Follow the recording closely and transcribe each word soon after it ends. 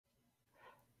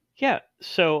Yeah.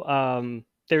 So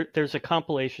there's a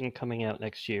compilation coming out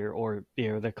next year, or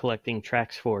they're collecting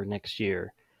tracks for next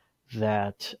year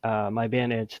that my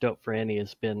band Antidote for Annie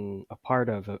has been a part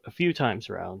of a few times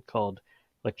around, called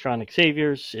Electronic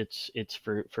Saviors. It's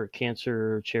for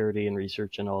cancer charity and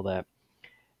research and all that.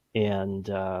 And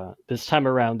this time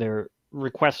around, they're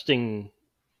requesting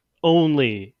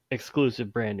only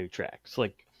exclusive brand new tracks.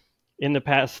 Like in the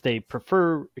past, they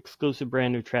prefer exclusive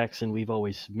brand new tracks, and we've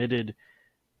always submitted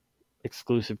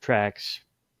exclusive tracks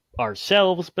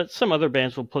ourselves. But some other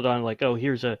bands will put on like, oh,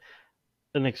 here's a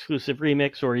an exclusive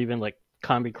remix, or even like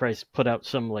Combi Christ put out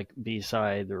some like B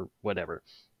side or whatever.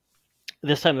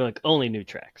 This time they're like only new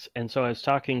tracks. And so I was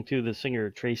talking to the singer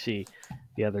Tracy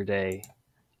the other day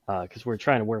because we're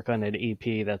trying to work on an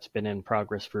EP that's been in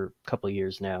progress for a couple of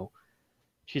years now.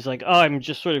 She's like, "Oh, I'm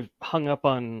just sort of hung up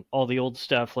on all the old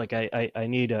stuff. Like, I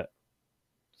need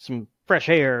some fresh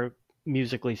air,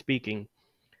 musically speaking.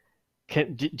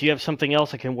 Do you have something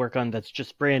else I can work on that's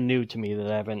just brand new to me that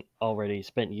I haven't already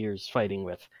spent years fighting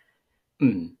with?"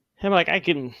 Mm. I'm like, I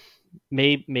can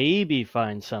maybe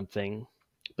find something,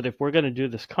 but if we're going to do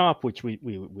this comp, which we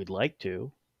would like to,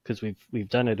 because we've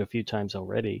done it a few times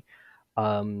already,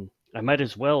 I might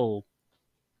as well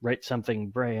write something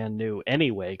brand new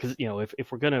anyway. Because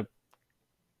if we're going to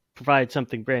provide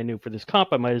something brand new for this comp,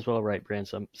 I might as well write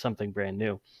something brand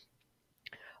new.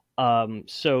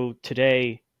 So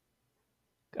today,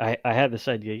 I had this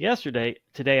idea yesterday.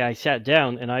 Today I sat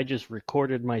down and I just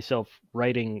recorded myself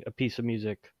writing a piece of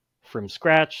music from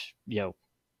scratch,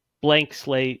 blank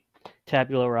slate,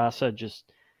 tabula rasa,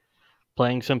 just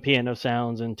playing some piano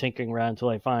sounds and tinkering around until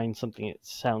I find something that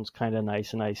sounds kind of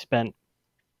nice. And I spent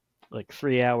like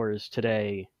 3 hours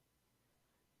today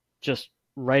just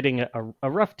writing a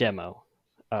rough demo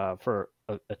for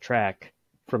a track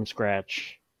from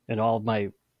scratch, and all of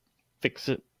my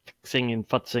fixing and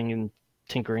futzing and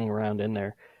tinkering around in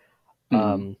there.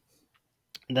 Mm.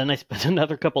 Then I spent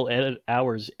another couple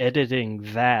hours editing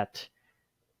that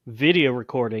video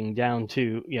recording down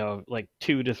to, like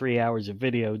 2 to 3 hours of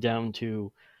video down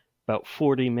to about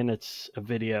 40 minutes of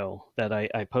video that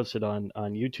I posted on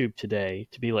YouTube today,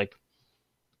 to be like,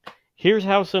 here's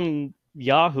how some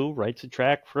Yahoo writes a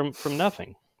track from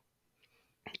nothing.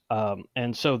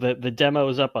 And so the demo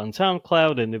is up on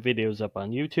SoundCloud and the video is up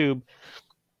on YouTube.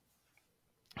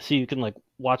 So you can like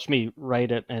watch me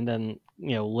write it and then,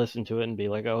 listen to it and be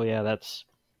like, oh yeah, that's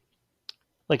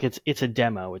like, it's a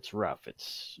demo. It's rough.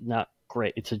 It's not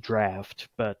great. It's a draft,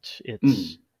 but it's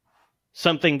Mm.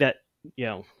 something that,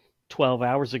 12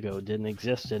 hours ago didn't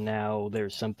exist. And now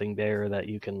there's something there that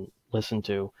you can listen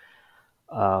to.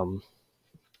 Um,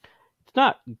 it's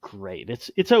not great.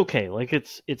 It's okay. Like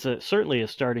it's certainly a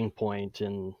starting point,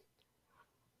 and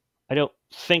I don't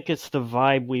think it's the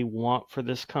vibe we want for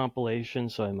this compilation.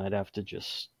 So I might have to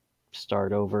just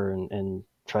start over and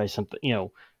try something.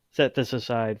 Set this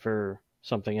aside for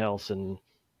something else and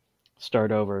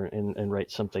start over and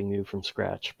write something new from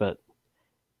scratch. But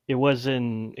it was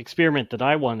an experiment that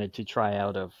I wanted to try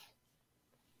out of.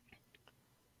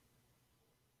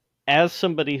 As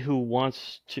somebody who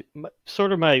wants to,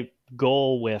 sort of my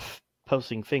goal with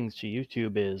posting things to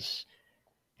YouTube is,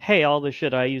 hey, all the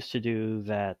shit I used to do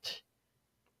that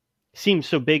seems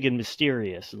so big and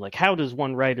mysterious, and like, how does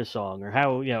one write a song, or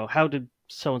how did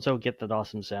so and so get that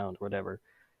awesome sound, or whatever,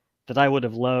 that I would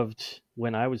have loved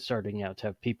when I was starting out to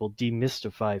have people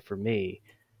demystify for me.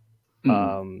 Mm.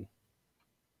 Um,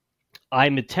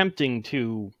 I'm attempting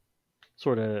to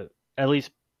sort of at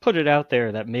least put it out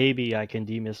there that maybe I can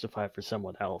demystify for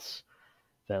someone else.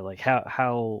 That like,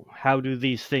 how do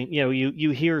these things,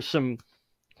 you hear some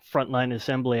Frontline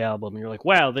Assembly album and you're like,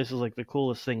 wow, this is like the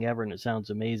coolest thing ever and it sounds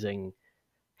amazing.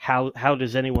 How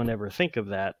does anyone ever think of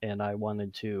that? And I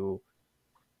wanted to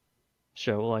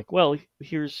show like, well,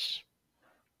 here's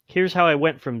how I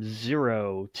went from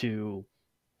 0 to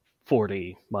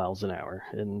 40 miles an hour.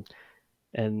 And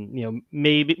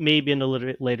maybe in a little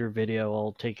bit later video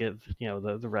I'll take it,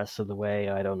 the rest of the way.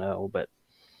 I don't know, but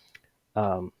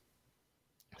um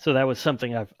so that was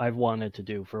something I've wanted to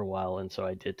do for a while, and so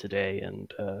I did today.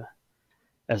 And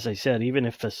as I said, even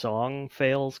if the song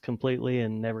fails completely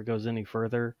and never goes any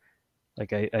further,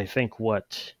 like I think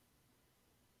what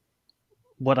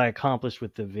I accomplished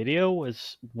with the video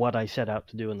was what I set out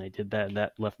to do, and they did that, and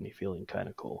that left me feeling kind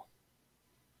of cool.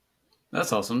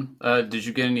 That's awesome. Did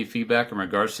you get any feedback in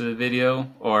regards to the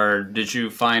video, or did you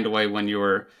find a way when you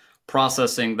were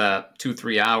processing that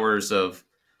 2-3 hours of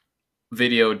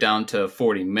video down to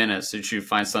 40 minutes? Did you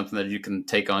find something that you can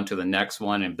take on to the next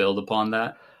one and build upon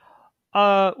that?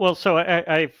 Well, so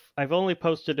I've only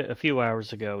posted it a few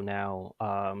hours ago now.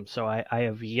 So I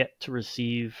have yet to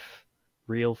receive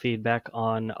real feedback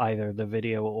on either the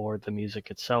video or the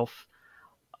music itself.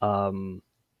 Um,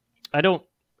 I don't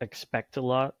expect a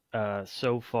lot.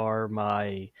 So far,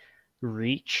 my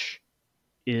reach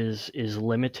is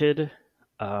limited.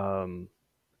 Um,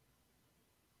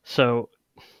 so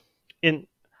in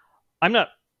I'm not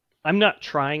I'm not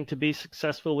trying to be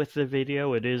successful with the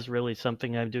video. It is really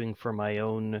something I'm doing for my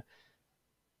own.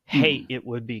 Hey, Hmm. it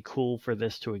would be cool for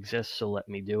this to exist, so let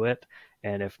me do it.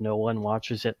 And if no one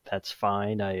watches it, that's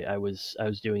fine. I was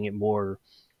doing it more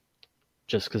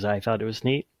just because I thought it was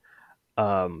neat.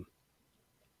 Um,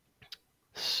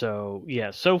 so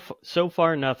yeah, so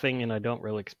far nothing, and I don't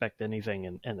really expect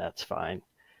anything, and that's fine.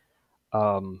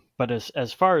 But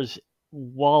as far as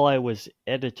while I was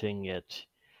editing it,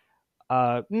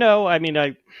 no, I mean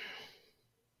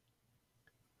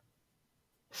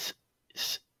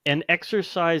s- an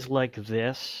exercise like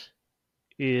this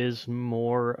is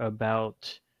more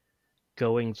about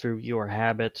going through your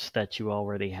habits that you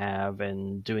already have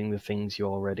and doing the things you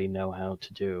already know how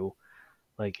to do.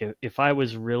 Like if I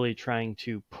was really trying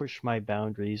to push my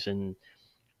boundaries and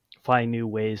find new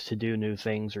ways to do new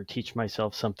things or teach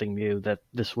myself something new, that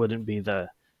this wouldn't be the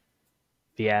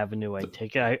avenue I'd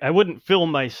take. I wouldn't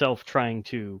film myself trying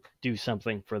to do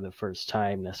something for the first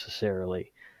time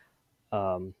necessarily.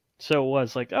 So it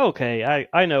was like, okay,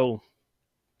 I know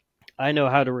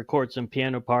how to record some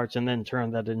piano parts and then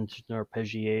turn that into an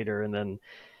arpeggiator and then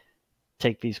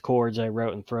take these chords I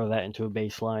wrote and throw that into a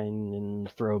bass line and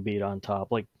throw a beat on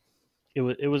top. Like it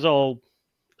was all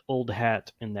old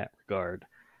hat in that regard,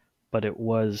 but it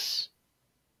was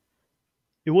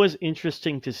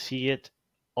interesting to see it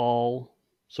all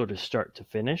sort of start to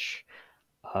finish.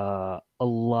 A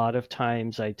lot of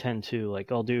times I tend to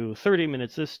like I'll do 30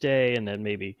 minutes this day and then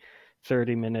maybe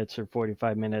 30 minutes or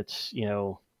 45 minutes,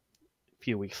 a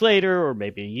few weeks later or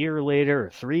maybe a year later or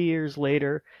 3 years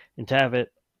later, and to have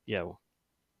it, you know,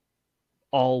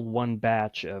 all one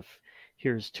batch of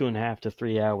here's 2.5 to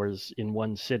 3 hours in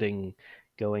one sitting,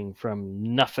 going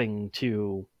from nothing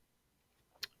to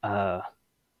uh,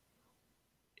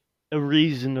 a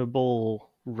reasonable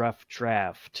rough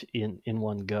draft in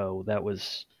one go. That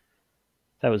was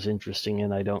interesting,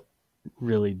 and I don't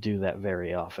really do that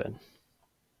very often.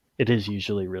 It is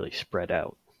usually really spread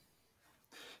out.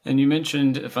 And you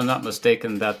mentioned, if I'm not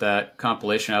mistaken, that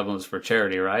compilation album is for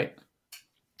charity, right?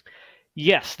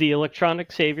 Yes, the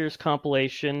Electronic Saviors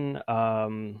compilation.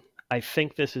 I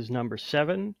think this is number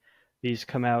 7. These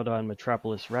come out on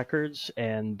Metropolis Records,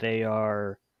 and they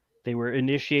were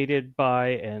initiated by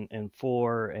and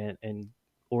for and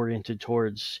oriented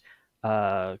towards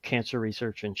cancer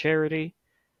research and charity.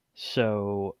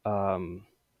 So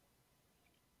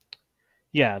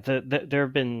yeah, there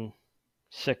have been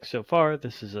 6 so far.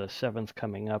 This is a 7th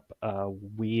coming up.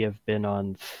 We have been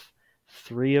on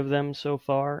 3 of them so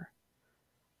far.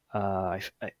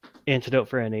 Antidote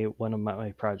for Any, one of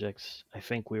my projects. I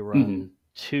think we were on Hmm.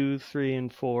 2, 3,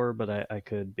 and 4, but I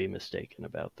could be mistaken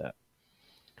about that.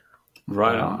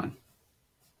 Right Um, on.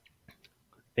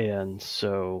 and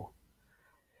so,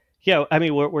 yeah, I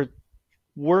mean, we're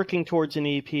working towards an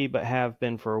EP, but have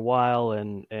been for a while,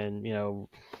 and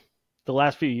the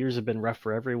last few years have been rough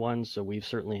for everyone. So we've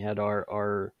certainly had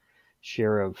our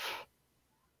share of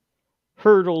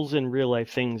hurdles and real life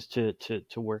things to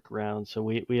work around. So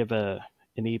we have an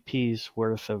EP's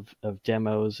worth of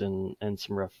demos and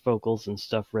some rough vocals and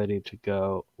stuff ready to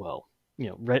go. Well,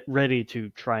 ready to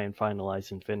try and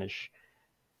finalize and finish.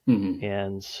 Hmm.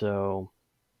 And so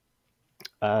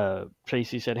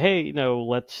Tracy said, "Hey,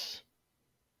 let's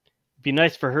be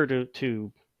nice for her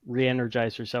to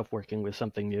re-energize herself working with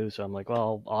something new." So I'm like,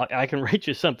 "Well, I can write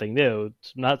you something new.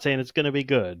 It's not saying it's going to be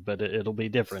good, but it'll be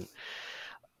different."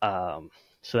 Um,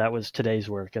 so that was today's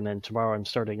work, and then tomorrow I'm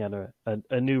starting on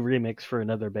a new remix for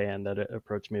another band that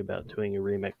approached me about doing a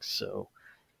remix. So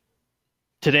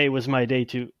today was my day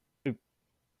to.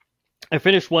 I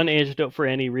finished one Antidote for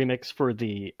Any remix for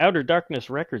the Outer Darkness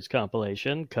Records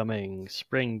compilation coming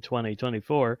spring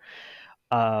 2024,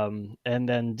 and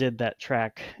then did that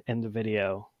track and the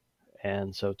video,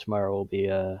 and so tomorrow will be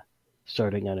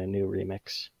starting on a new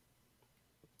remix.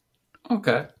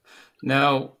 Okay.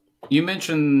 Now, you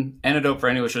mentioned Antidote for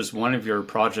Any, which is one of your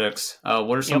projects.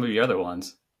 What are some Yep. of your other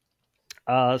ones?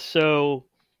 So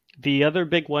the other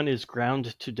big one is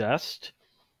Ground to Dust.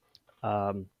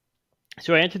 Um,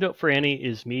 So Antidote for Any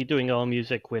is me doing all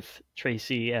music with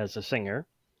Tracy as a singer.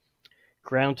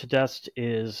 Ground to Dust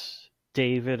is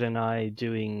David and I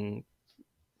doing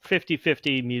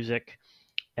 50-50 music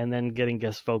and then getting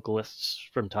guest vocalists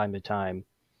from time to time.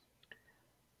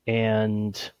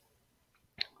 And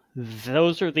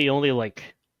those are the only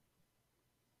like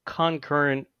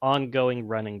concurrent, ongoing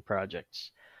running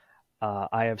projects.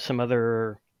 I have some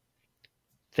other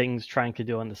things trying to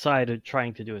do on the side,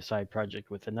 trying to do a side project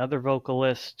with another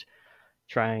vocalist,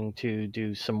 trying to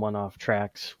do some one-off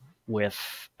tracks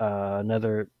with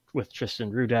another with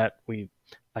Tristan Rudat.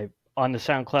 I on the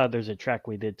SoundCloud. There's a track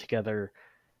we did together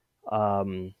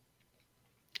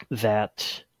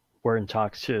that we're in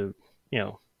talks to,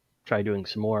 try doing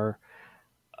some more.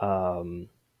 And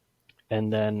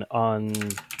then on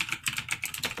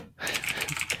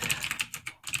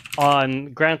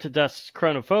Ground to Dust's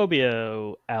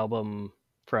Chronophobia album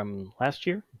from last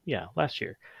year,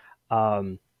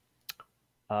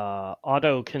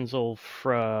 Otto Kinzel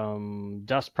from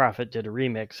Dust Prophet did a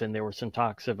remix, and there were some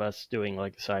talks of us doing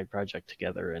like a side project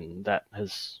together, and that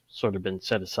has sort of been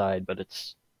set aside, but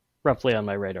it's roughly on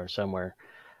my radar somewhere.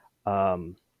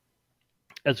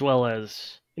 As well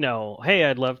as, hey,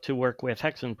 I'd love to work with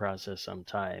Hexen Process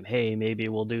sometime. Hey, maybe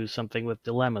we'll do something with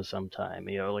Dilemma sometime.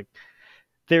 Like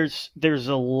there's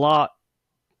a lot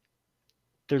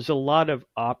of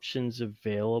options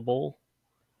available,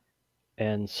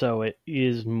 and so it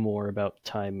is more about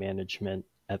time management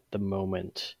at the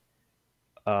moment.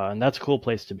 And that's a cool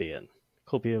place to be in.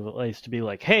 Cool place to be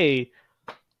like, hey,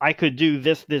 I could do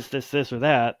this, or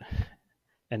that,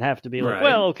 and have to be like,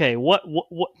 well, okay, what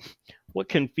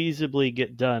can feasibly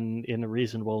get done in a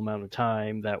reasonable amount of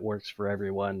time that works for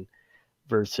everyone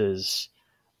versus,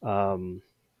 doing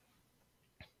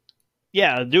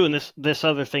this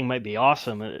other thing might be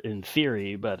awesome in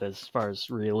theory, but as far as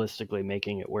realistically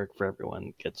making it work for everyone,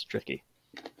 it gets tricky.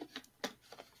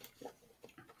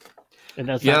 And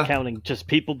that's not counting just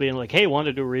people being like, hey, want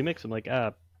to do a remix? I'm like,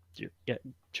 yeah,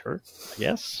 sure, I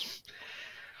guess.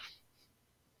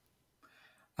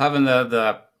 Having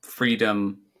the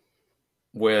freedom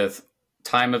with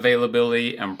time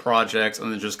availability and projects, and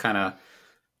then just kind of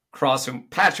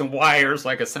patching wires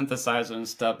like a synthesizer and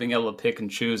stuff, being able to pick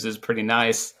and choose is pretty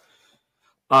nice.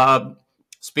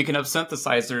 Speaking of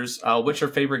synthesizers, what's your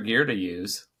favorite gear to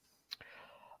use?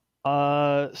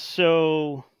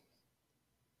 So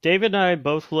David and I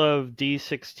both love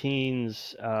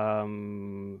D16's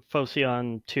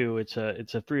Phoceon 2. It's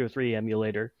a 303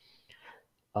 emulator.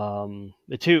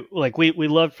 The two, like we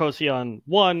loved Phoceon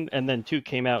 1, and then 2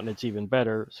 came out and it's even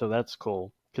better, so that's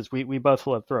cool because we both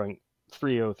love throwing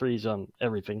 303s on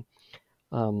everything.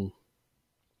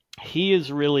 He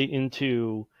is really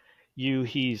into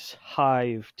Yuhi's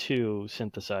Hive 2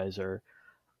 synthesizer.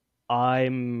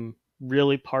 I'm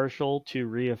really partial to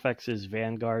ReFX's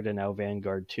Vanguard and now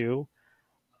Vanguard 2.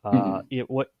 It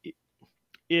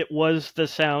was the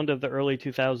sound of the early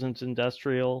 2000s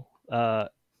industrial,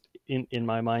 in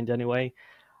my mind anyway,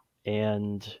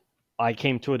 and I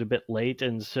came to it a bit late,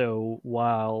 and so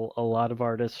while a lot of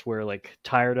artists were like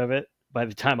tired of it, by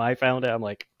the time I found it, I'm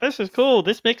like, this is cool.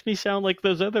 This makes me sound like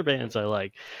those other bands I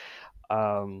like.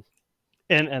 And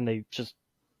they just,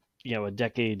 a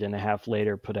decade and a half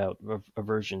later put out a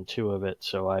version 2 of it.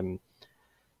 So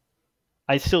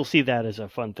I still see that as a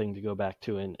fun thing to go back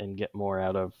to and get more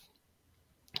out of.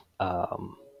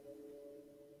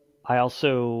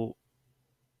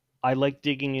 I like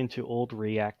digging into old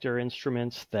Reaktor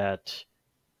instruments that,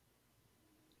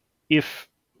 if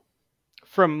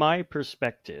from my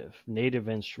perspective, Native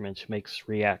Instruments makes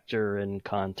Reaktor and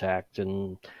Kontakt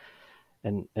and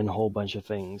a whole bunch of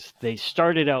things. They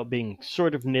started out being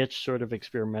sort of niche, sort of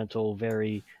experimental,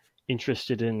 very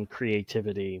interested in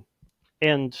creativity,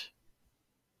 and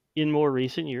in more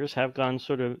recent years have gone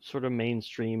sort of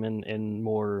mainstream and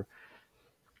more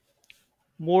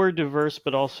diverse,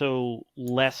 but also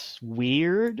less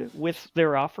weird with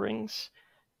their offerings.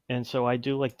 And so I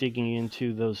do like digging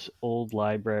into those old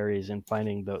libraries and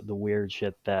finding the weird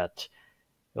shit that,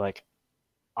 like,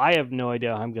 I have no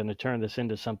idea how I'm going to turn this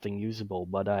into something usable,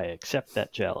 but I accept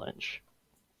that challenge.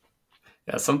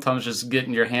 Yeah, sometimes just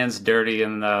getting your hands dirty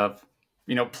and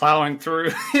plowing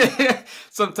through.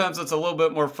 Sometimes it's a little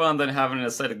bit more fun than having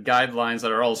a set of guidelines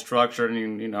that are all structured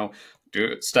and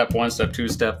do step 1, step 2,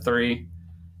 step 3.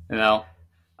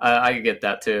 I get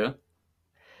that too.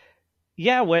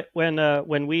 Yeah,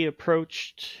 when we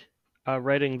approached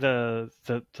writing the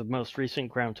most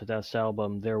recent Ground to Dust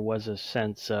album, there was a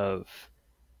sense of,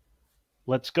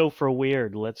 let's go for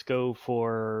weird, let's go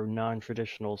for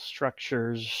non-traditional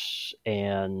structures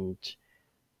and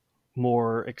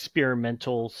more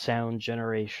experimental sound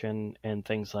generation and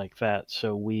things like that.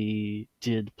 So we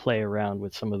did play around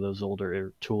with some of those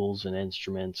older tools and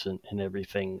instruments and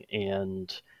everything,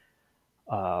 and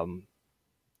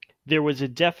there was a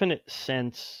definite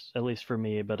sense, at least for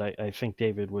me, but I think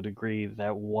David would agree,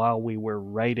 that while we were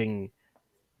writing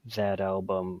that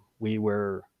album, we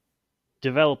were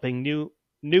developing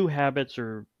new habits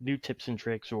or new tips and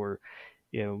tricks, or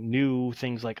new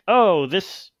things like, oh,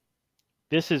 this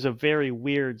is a very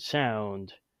weird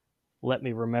sound. Let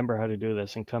me remember how to do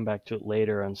this and come back to it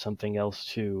later on something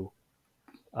else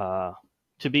uh,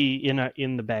 to be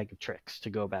in the bag of tricks to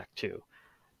go back to.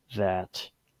 That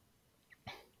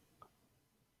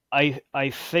I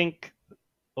think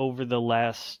over the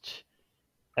last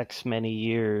X many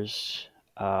years,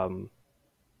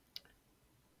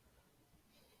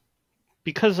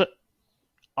 because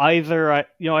either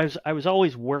I was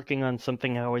always working on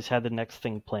something. I always had the next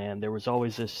thing planned. There was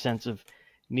always this sense of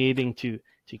needing to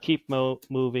keep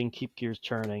moving, keep gears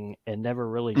turning, and never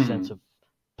really sense Hmm. of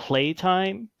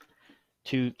playtime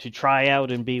to try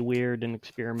out and be weird and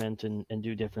experiment and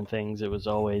do different things. It was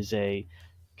always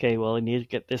okay, well, I need to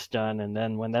get this done, and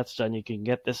then when that's done, you can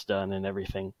get this done and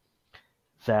everything.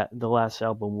 That the last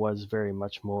album was very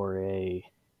much more a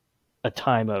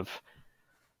time of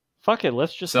fuck it,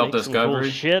 let's just Self make some cool discovery.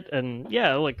 shit, and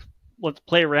yeah, like let's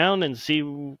play around and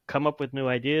see, come up with new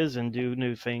ideas and do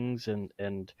new things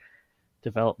and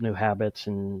develop new habits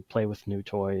and play with new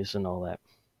toys and all that.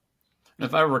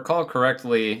 If I recall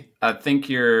correctly, I think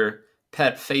your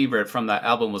pet favorite from that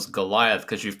album was Goliath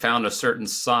because you found a certain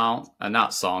sound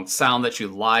that you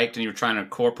liked, and you were trying to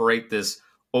incorporate this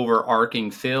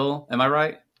overarching feel. Am I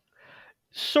right?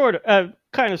 Sort of,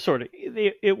 kind of, sort of.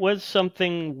 It was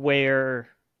something where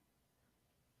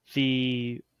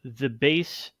the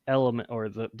base element, or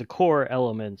the core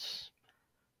elements,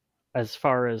 as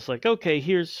far as like, okay,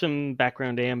 here's some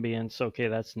background ambience, okay,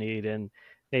 that's neat, and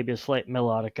maybe a slight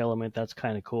melodic element, that's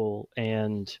kind of cool.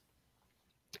 And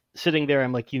sitting there,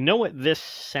 I'm like, what this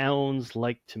sounds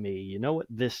like to me, what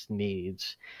this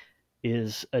needs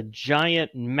is a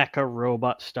giant mecha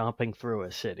robot stomping through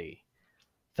a city.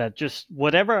 That just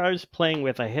whatever I was playing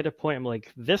with, I hit a point, I'm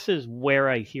like, this is where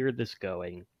I hear this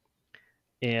going.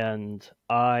 And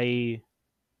I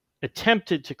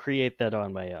attempted to create that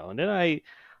on my own. And I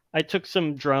took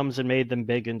some drums and made them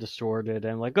big and distorted.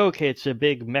 And I'm like, okay, it's a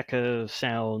big mecha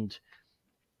sound.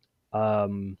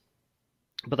 Um,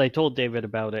 but I told David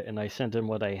about it, and I sent him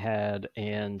what I had,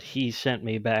 and he sent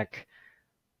me back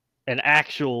an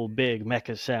actual big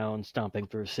mecha sound stomping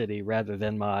through a city rather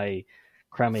than my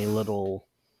crummy little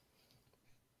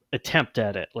attempt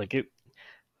at it. Like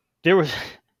there was.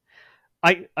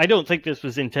 I don't think this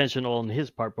was intentional on his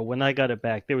part, but when I got it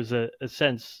back, there was a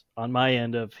sense on my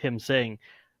end of him saying,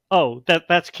 "Oh,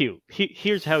 that's cute.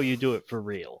 Here's how you do it for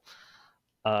real."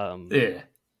 Um, Yeah.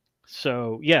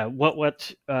 so yeah,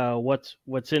 what's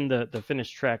in the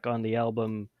finished track on the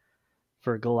album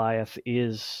for Goliath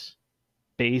is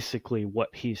basically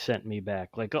what he sent me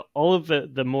back. Like all of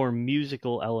the more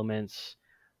musical elements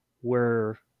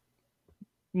were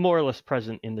more or less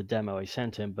present in the demo I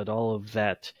sent him, but all of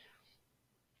that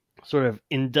sort of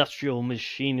industrial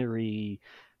machinery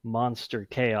monster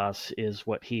chaos is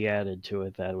what he added to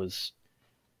it. That was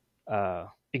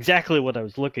exactly what I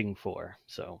was looking for.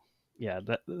 So yeah,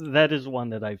 that is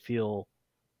one that I feel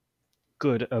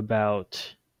good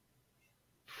about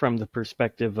from the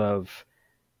perspective of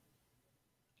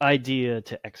idea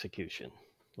to execution.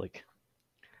 Like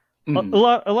Mhm. a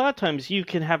lot of times you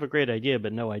can have a great idea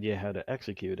but no idea how to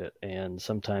execute it, and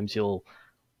sometimes you'll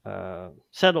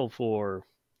settle for,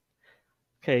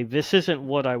 okay, this isn't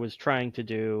what I was trying to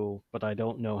do, but I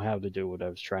don't know how to do what I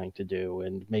was trying to do,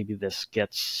 and maybe this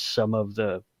gets some of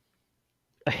a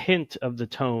hint of the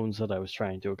tones that I was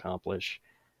trying to accomplish.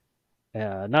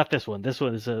 Not this one. This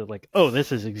one is like, oh,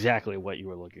 this is exactly what you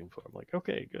were looking for. I'm like,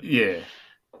 okay, good. Yeah.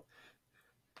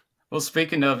 Well,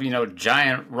 speaking of,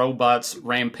 giant robots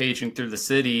rampaging through the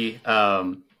city,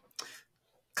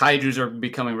 kaijus are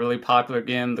becoming really popular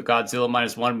again. The Godzilla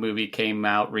Minus One movie came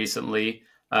out recently.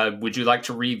 Would you like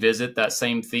to revisit that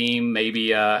same theme?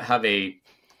 Maybe have a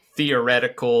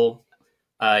theoretical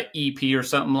EP or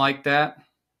something like that?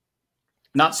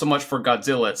 Not so much for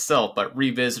Godzilla itself, but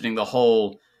revisiting the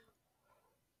whole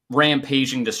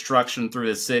rampaging destruction through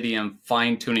the city and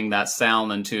fine tuning that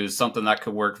sound into something that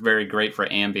could work very great for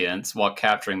ambience while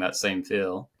capturing that same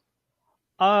feel.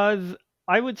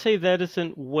 I would say that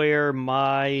isn't where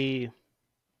my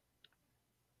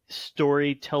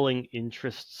storytelling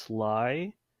interests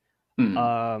lie. Hmm.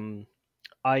 Um,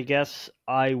 I guess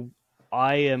I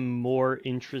am more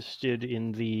interested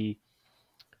in the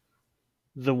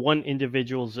one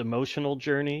individual's emotional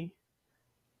journey,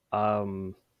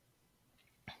 um,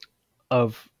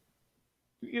 of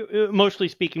mostly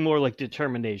speaking, more like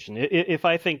determination. If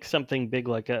I think something big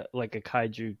like a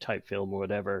kaiju type film or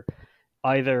whatever,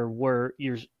 either where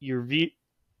you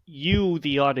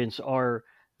the audience are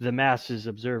the masses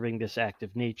observing this act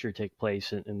of nature take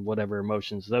place and whatever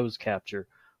emotions those capture,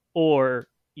 or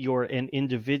you're an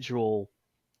individual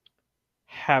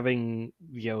having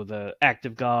the act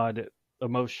of God,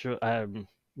 emotion,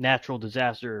 natural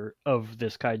disaster of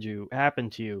this kaiju happen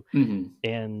to you, Hmm.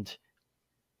 and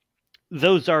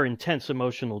those are intense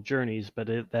emotional journeys, but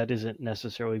that isn't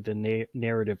necessarily the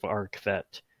narrative arc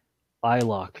that I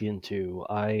lock into.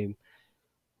 I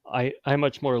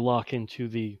much more lock into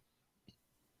the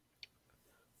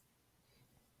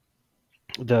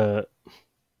the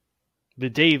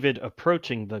David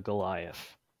approaching the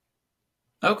Goliath,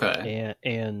 Okay.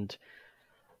 and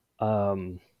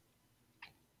um,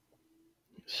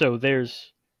 so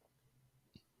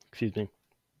excuse me,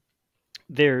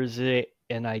 there's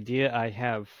an idea I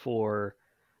have for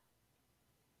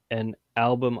an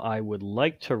album I would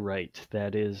like to write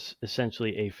that is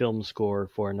essentially a film score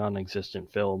for a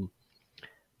non-existent film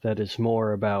that is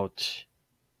more about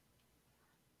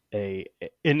a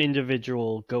an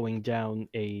individual going down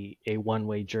a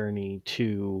one-way journey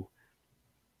to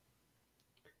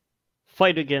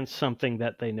fight against something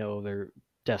that they know they're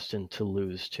destined to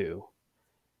lose to,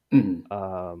 Hmm.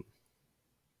 um,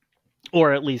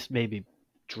 or at least maybe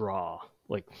draw.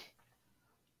 Like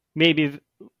maybe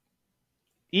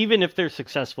even if they're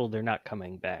successful, they're not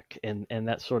coming back, and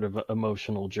that sort of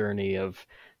emotional journey of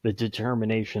the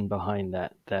determination behind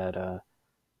that.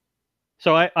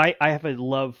 So I have a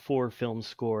love for film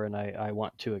score, and I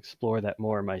want to explore that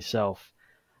more myself.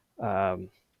 Um,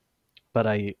 but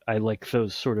I like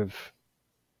those sort of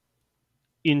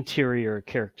interior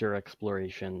character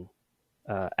exploration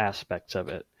aspects of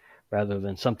it, rather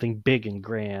than something big and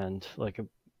grand, like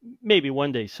maybe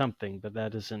one day something, but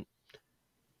that isn't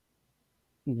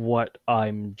what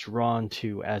I'm drawn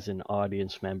to as an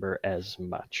audience member as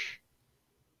much.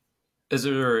 Is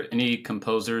there any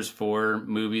composers for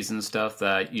movies and stuff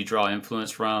that you draw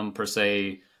influence from, per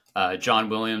se, John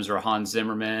Williams or Hans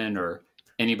Zimmerman or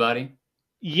anybody?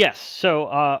 Yes, so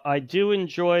I do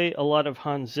enjoy a lot of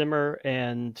Hans Zimmer,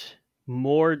 and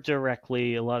more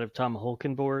directly a lot of Tom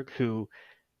Holkenborg, who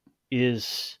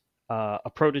is a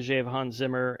protege of Hans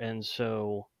Zimmer, and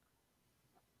so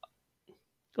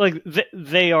like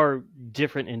they are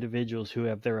different individuals who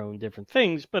have their own different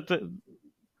things, but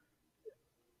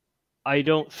I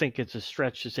don't think it's a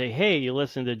stretch to say, hey, you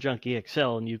listen to Junkie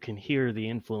XL and you can hear the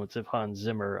influence of Hans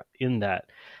Zimmer in that.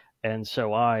 And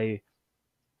so I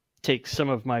take some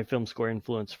of my film score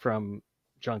influence from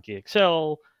Junkie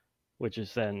XL, which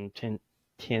is then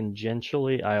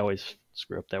tangentially, I always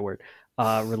screw up that word,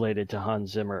 related to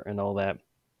Hans Zimmer and all that.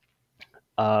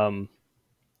 Um,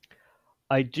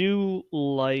 I do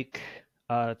like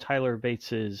Tyler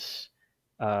Bates's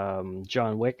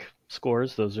John Wick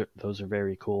scores. Those are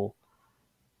very cool.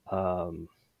 Let's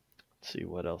see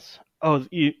what else. Oh,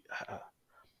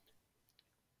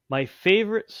 my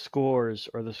favorite scores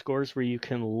are the scores where you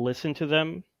can listen to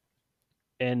them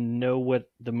and know what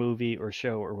the movie or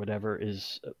show or whatever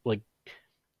is like.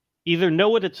 Either know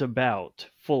what it's about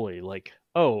fully, like,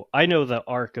 oh, I know the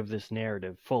arc of this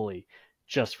narrative fully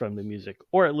just from the music,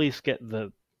 or at least get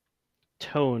the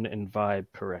tone and vibe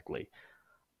correctly.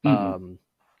 Hmm. Um,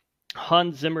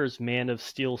 Hans Zimmer's Man of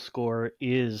Steel score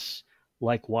is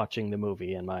like watching the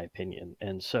movie, in my opinion,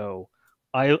 and so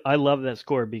I love that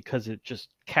score because it just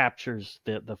captures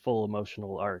the full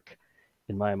emotional arc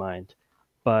in my mind.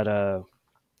 But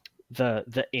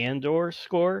the Andor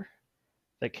score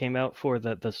that came out for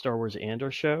the Star Wars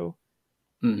Andor show,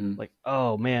 Hmm. like,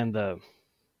 oh man, the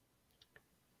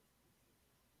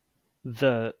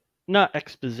not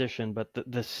exposition, but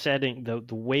the setting,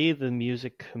 the way the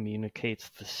music communicates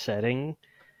the setting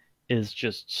is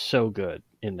just so good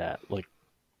in that. Like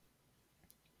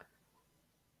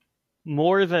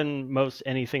more than most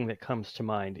anything that comes to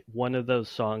mind, one of those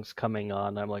songs coming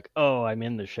on, I'm like, oh, I'm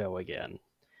in the show again.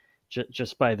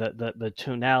 Just by the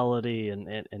tonality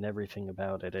and everything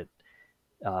about it,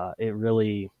 it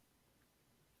really,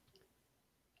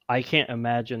 I can't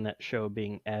imagine that show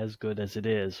being as good as it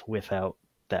is without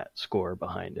that score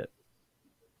behind it.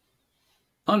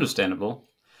 Understandable.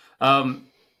 Um,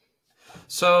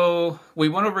 so we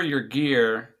went over your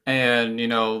gear and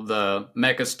the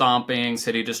mecha stomping,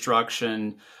 city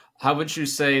destruction. How would you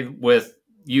say, with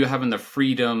you having the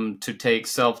freedom to take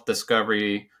self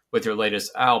discovery with your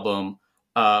latest album,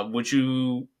 would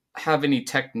you have any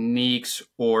techniques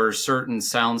or certain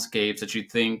soundscapes that you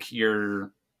think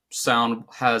your sound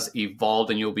has evolved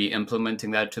and you'll be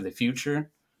implementing that to the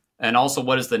future? And also,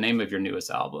 what is the name of your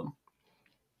newest album?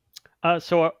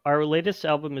 So our latest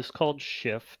album is called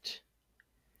Shift,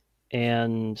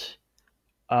 and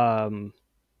um,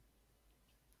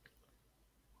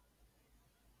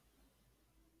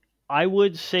 I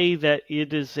would say that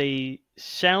it is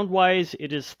sound-wise,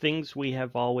 it is things we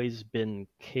have always been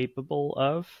capable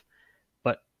of,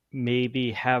 but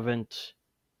maybe haven't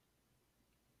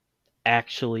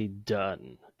actually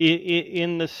done.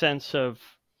 In the sense of,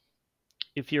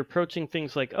 if you're approaching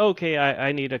things like, okay,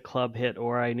 I need a club hit,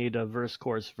 or I need a verse,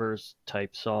 chorus, verse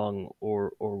type song,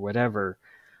 or whatever,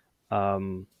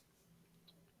 um,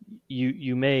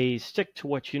 you may stick to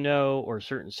what you know, or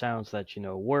certain sounds that you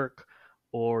know work,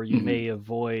 or you Mm-hmm. may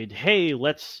avoid, hey,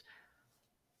 let's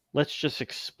just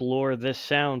explore this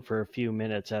sound for a few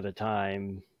minutes at a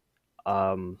time.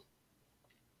 Um,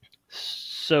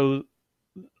 so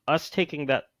us taking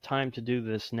that time to do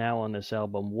this now on this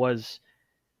album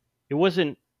it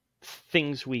wasn't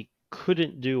things we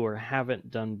couldn't do or haven't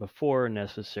done before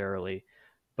necessarily,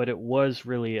 but it was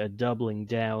really a doubling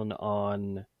down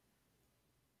on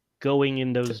going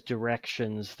in those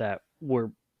directions that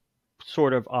were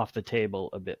sort of off the table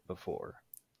a bit before.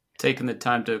 Taking the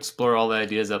time to explore all the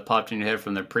ideas that popped in your head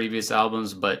from their previous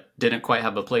albums, but didn't quite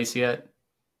have a place yet.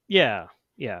 Yeah,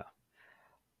 yeah.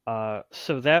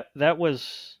 So that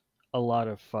was a lot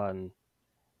of fun,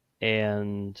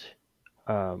 and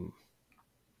um,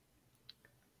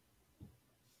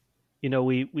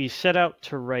 we set out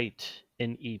to write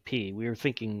an EP. We were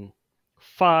thinking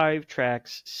 5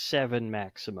 tracks, 7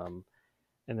 maximum,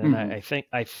 and then Mm-hmm.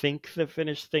 I think the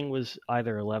finished thing was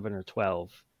either 11 or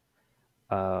 12.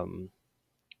 Um,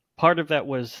 Part of that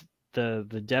was the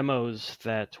demos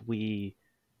that we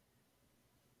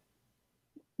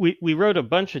wrote a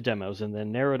bunch of demos and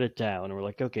then narrowed it down. And we're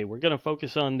like, okay, we're going to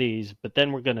focus on these, but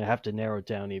then we're going to have to narrow it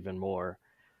down even more.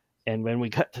 And when we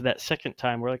got to that second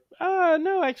time, we're like,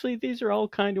 no, actually, these are all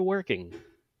kind of working.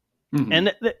 Mm-hmm.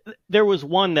 And there was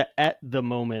one that at the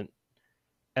moment,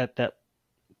 at that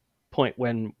point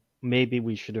when maybe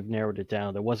we should have narrowed it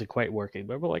down, that wasn't quite working.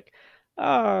 But we're like,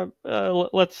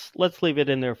 let's leave it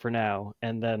in there for now.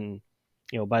 And then,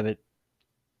 by the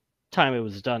time it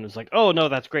was done, it's like, oh no,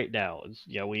 that's great now.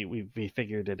 We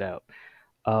figured it out.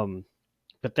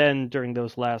 But then during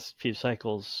those last few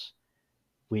cycles,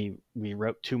 we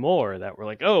wrote 2 more that were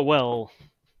like, oh well.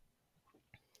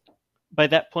 By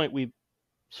that point, we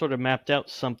sort of mapped out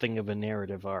something of a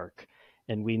narrative arc,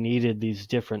 and we needed these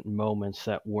different moments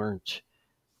that weren't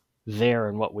there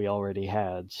in what we already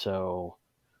had. So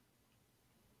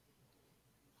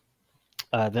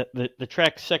the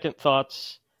track Second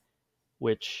Thoughts,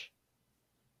 which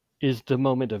is the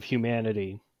moment of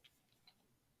humanity,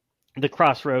 the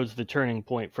crossroads, the turning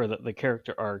point for the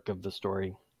character arc of the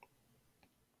story,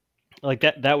 like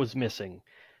that was missing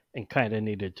and kind of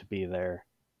needed to be there.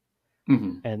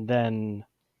 Mm-hmm. And then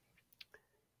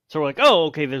so we're like, oh,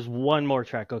 okay, there's one more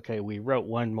track. Okay, we wrote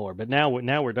one more, but now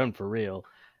we're done for real.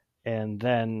 And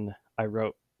then I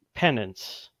wrote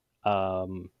Penance,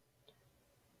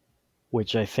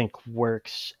 which I think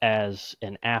works as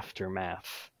an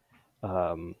aftermath,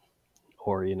 um,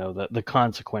 or the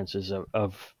consequences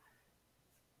of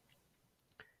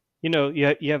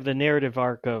you have the narrative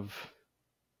arc of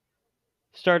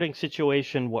starting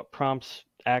situation, what prompts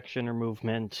action or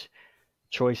movement,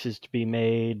 choices to be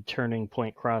made, turning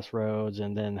point, crossroads,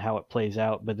 and then how it plays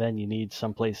out. But then you need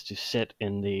someplace to sit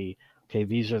in okay,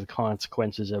 these are the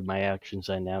consequences of my actions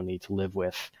I now need to live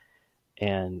with.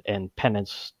 And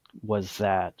Penance was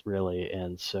that, really.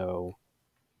 And so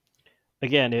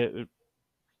again,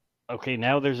 okay,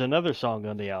 now there's another song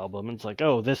on the album. It's like,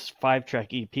 oh, this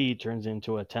 5-track EP turns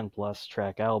into a 10+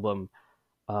 track album.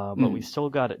 But we still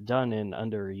got it done in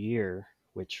under a year,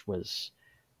 which was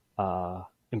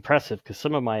impressive, because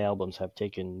some of my albums have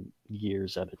taken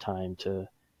years at a time to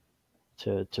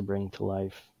bring to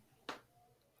life.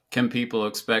 Can people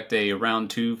expect a round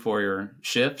 2 for your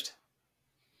Shift?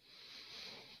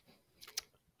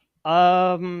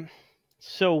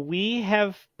 So we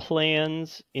have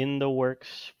plans in the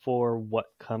works for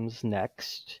what comes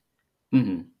next,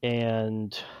 Mm-hmm.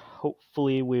 and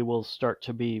hopefully we will start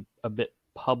to be a bit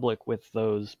public with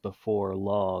those before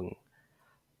long.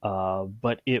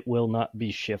 But it will not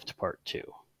be Shift Part 2.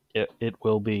 It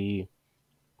will be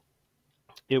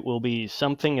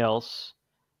something else.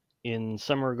 In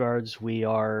some regards, we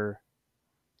are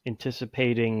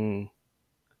anticipating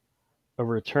a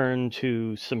return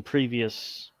to some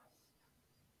previous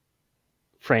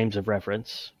frames of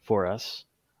reference for us.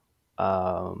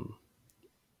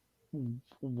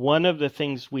 One of the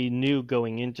things we knew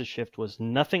going into Shift was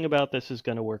nothing about this is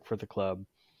going to work for the club.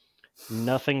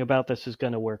 nothing about this is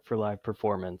going to work for live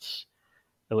performance,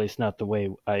 at least not the way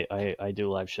I do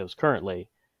live shows currently.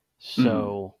 Mm.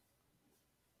 So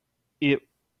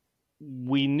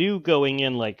we knew going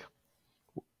in, like,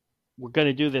 we're going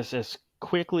to do this as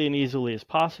quickly and easily as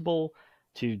possible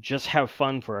to just have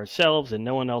fun for ourselves, and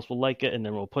no one else will like it, and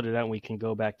then we'll put it out and we can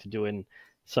go back to doing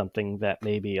something that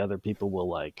maybe other people will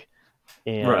like.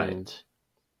 Right. And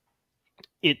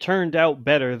it turned out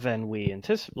better than we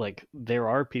anticipated. Like, there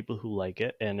are people who like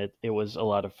it, and it was a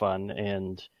lot of fun.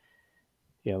 And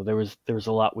there was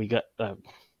a lot we got,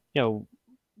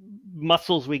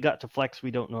 muscles we got to flex we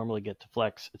don't normally get to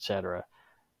flex, etc.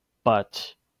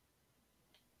 But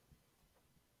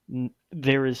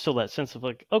there is still that sense of,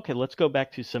 like, okay, let's go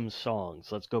back to some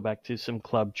songs, let's go back to some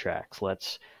club tracks,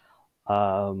 let's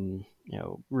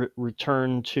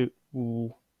return to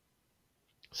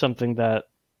something that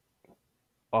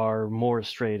are more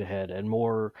straight ahead and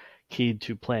more keyed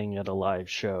to playing at a live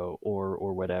show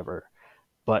or whatever,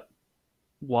 but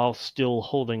while still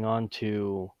holding on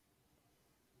to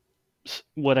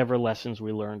whatever lessons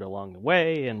we learned along the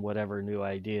way and whatever new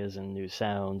ideas and new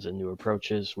sounds and new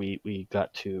approaches we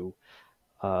got to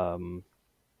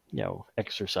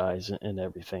exercise and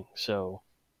everything. So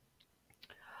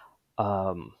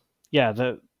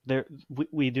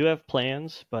we do have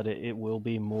plans, but it will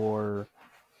be more,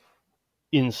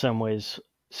 in some ways,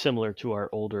 similar to our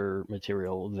older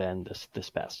material than this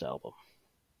past album.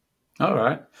 All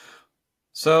right.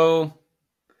 So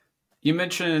you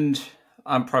mentioned,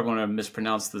 I'm probably going to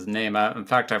mispronounce this name. In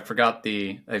fact, I forgot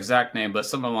the exact name, but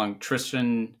something along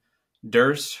Tristan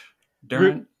Durst?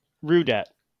 Rudet. Rudet.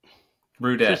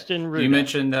 Tristan Rudet. You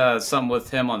mentioned something with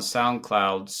him on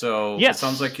SoundCloud. So yes. It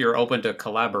sounds like you're open to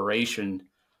collaboration.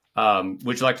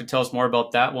 Would you like to tell us more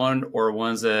about that one, or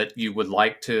ones that you would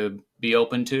like to be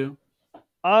open to?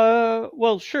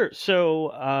 Well, sure.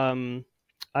 So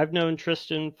I've known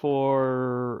Tristan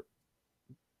for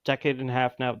decade and a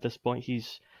half now at this point.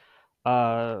 He's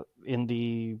in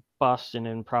the Boston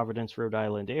and Providence, Rhode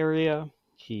Island area.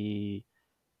 He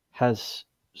has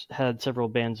had several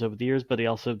bands over the years, but he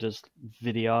also does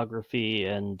videography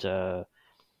and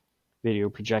video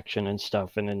projection and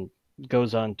stuff, and then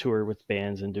goes on tour with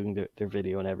bands and doing their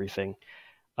video and everything.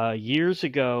 Years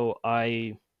ago,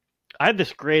 I had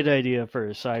this great idea for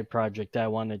a side project I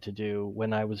wanted to do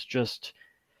when I was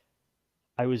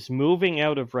moving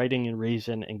out of Writing and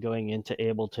Reason and going into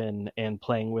Ableton and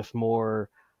playing with more,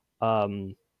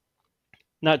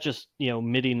 not just,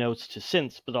 MIDI notes to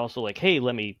synths, but also like, hey,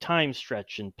 let me time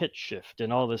stretch and pitch shift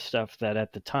and all this stuff that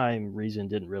at the time Reason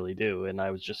didn't really do. And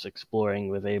I was just exploring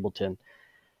with Ableton.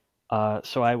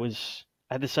 So I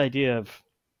had this idea of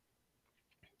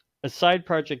a side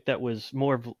project that was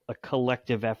more of a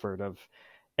collective effort of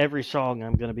every song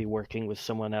I'm going to be working with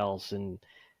someone else and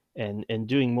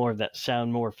doing more of that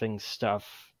sound morphing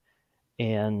stuff.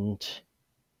 And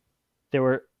there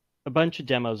were a bunch of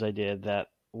demos I did that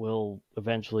will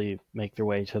eventually make their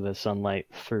way to the sunlight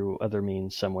through other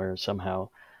means somewhere, somehow.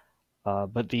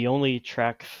 But the only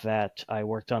track that I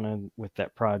worked on with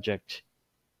that project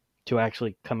to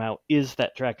actually come out is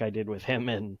that track I did with him.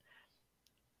 And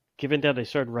given that I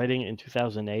started writing in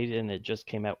 2008 and it just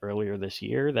came out earlier this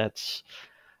year, that's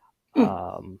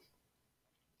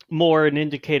more an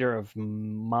indicator of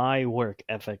my work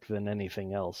ethic than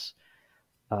anything else.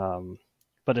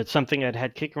 But it's something I'd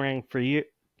had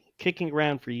kicking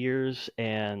around for years,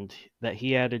 and that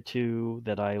he added to,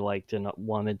 that I liked and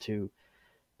wanted to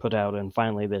put out. And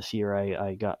finally this year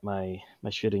I got my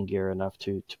shooting gear enough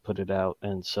to put it out.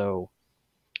 And so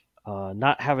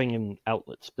not having an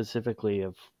outlet specifically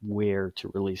of where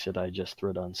to release it, I just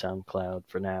threw it on SoundCloud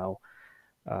for now.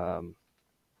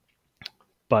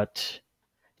 But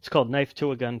it's called Knife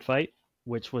to a Gunfight,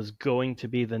 which was going to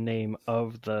be the name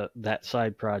of that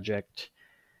side project.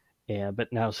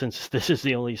 But now, since this is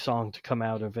the only song to come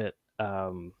out of it,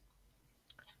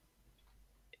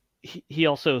 he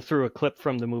also threw a clip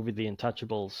from the movie The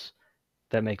Untouchables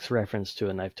that makes reference to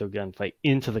a Knife to a Gunfight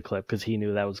into the clip, because he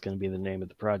knew that was going to be the name of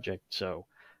the project. So,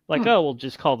 we'll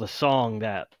just call the song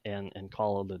that and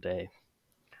call it a day.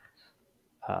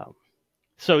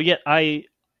 So yeah, I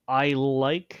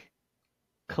like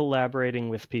collaborating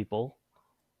with people.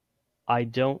 I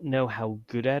don't know how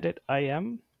good at it I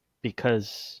am,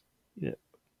 because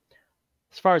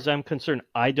as far as I'm concerned,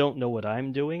 I don't know what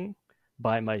I'm doing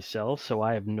by myself, so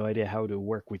I have no idea how to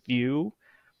work with you,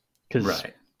 because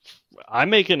I'm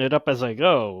making it up as I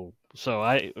go. So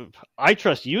I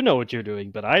trust you know what you're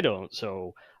doing, but I don't.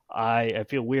 So I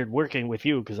feel weird working with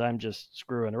you because I'm just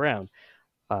screwing around.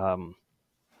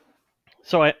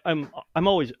 So I'm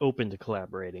always open to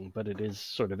collaborating, but it is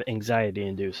sort of anxiety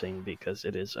inducing because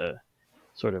it is a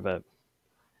sort of a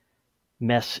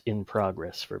mess in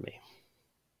progress for me.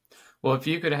 Well, if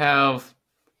you could have,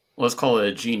 let's call it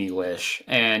a genie wish,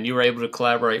 and you were able to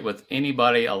collaborate with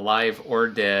anybody alive or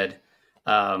dead,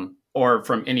 or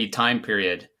from any time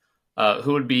period,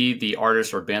 who would be the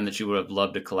artist or band that you would have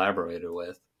loved to collaborate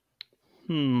with?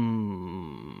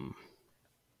 Hmm.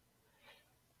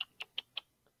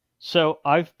 So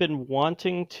I've been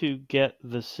wanting to get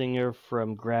the singer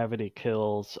from Gravity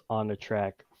Kills on a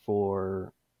track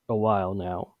for a while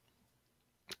now.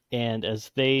 And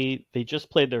as they just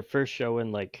played their first show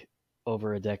in like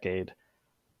over a decade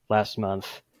last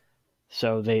month.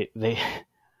 So they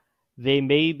they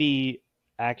may be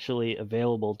actually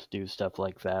available to do stuff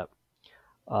like that.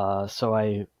 So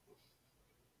I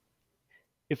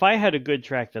if I had a good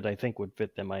track that I think would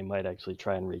fit them, I might actually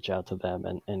try and reach out to them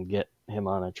and get him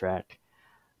on a track.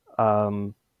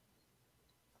 Um,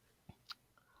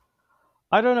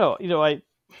 I don't know.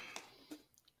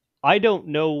 I don't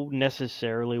know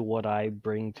necessarily what I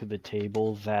bring to the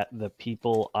table that the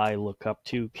people I look up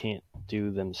to can't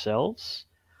do themselves.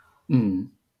 Mm.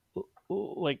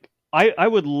 Like I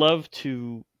would love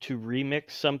to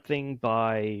remix something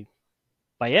by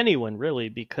anyone really,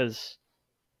 because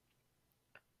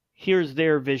here's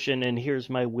their vision and here's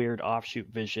my weird offshoot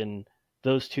vision.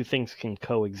 Those two things can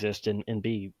coexist and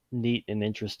be neat and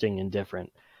interesting and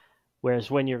different. Whereas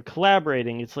when you're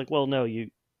collaborating, it's like, well, no, you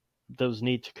those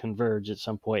need to converge at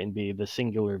some point and be the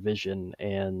singular vision.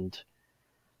 And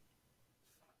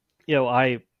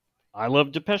I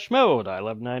love Depeche Mode, I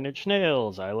love Nine Inch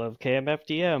Nails, I love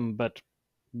KMFDM, but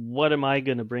what am I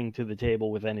going to bring to the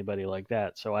table with anybody like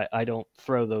that? So I don't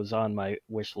throw those on my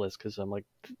wish list because I'm like,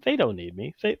 they don't need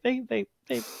me.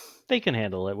 They can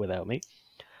handle it without me.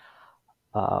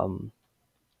 Um,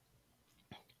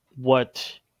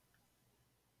 what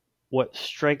what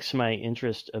strikes my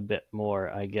interest a bit more,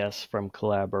 I guess, from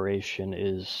collaboration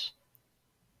is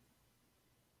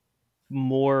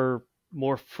more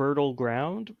fertile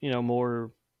ground.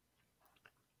 More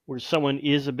where someone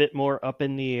is a bit more up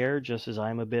in the air, just as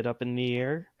I'm a bit up in the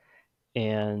air,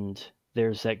 and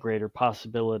there's that greater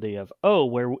possibility of, oh,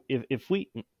 where if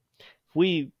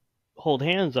we hold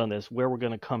hands on this, where we're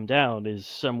going to come down is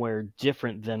somewhere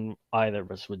different than either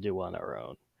of us would do on our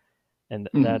own, and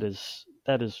Mm.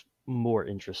 that is more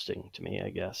interesting to me, I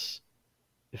guess,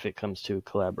 if it comes to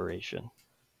collaboration.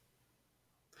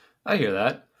 I hear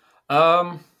that.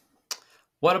 Um,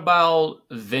 what about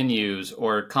venues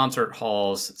or concert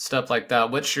halls, stuff like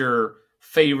that? What's your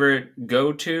favorite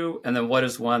go to? And then what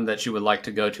is one that you would like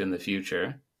to go to in the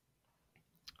future?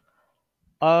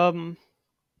 Um,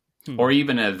 hmm. Or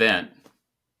even an event?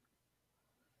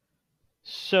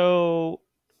 So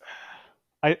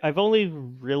I've only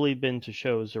really been to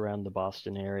shows around the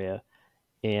Boston area,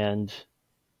 and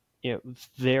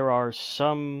there are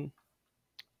some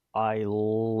I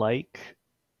like.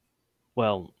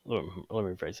 Well, let me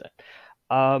rephrase that.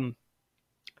 Um,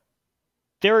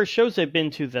 there are shows I've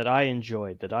been to that I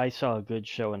enjoyed, that I saw a good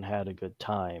show and had a good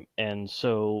time, and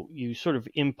so you sort of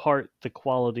impart the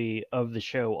quality of the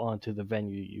show onto the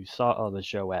venue you saw the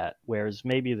show at. Whereas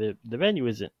maybe the venue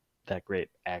isn't that great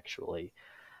actually,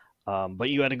 but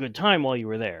you had a good time while you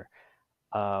were there.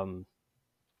 Um,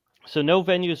 so no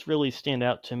venues really stand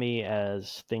out to me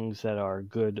as things that are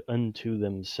good unto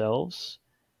themselves.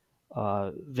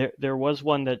 There was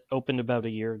one that opened about a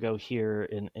year ago here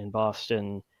in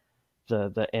Boston,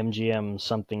 the MGM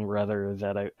something or other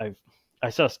that I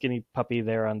saw Skinny Puppy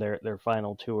there on their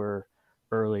final tour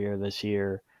earlier this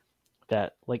year.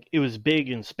 That, like, it was big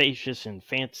and spacious and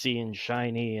fancy and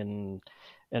shiny and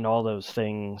all those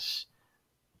things.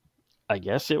 I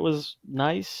guess it was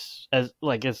nice as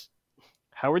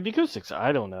how were the acoustics?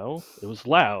 I don't know. It was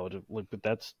loud, but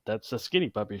that's a Skinny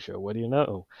Puppy show. What do you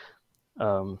know?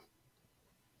 Um,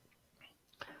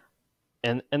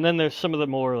 and then there's some of the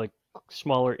more like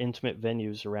smaller, intimate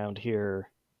venues around here.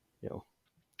 You know,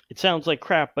 it sounds like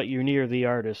crap, but you're near the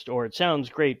artist, or it sounds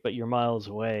great, but you're miles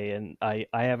away. And I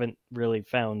haven't really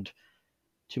found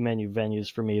too many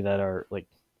venues for me that are like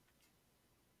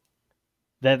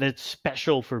that. It's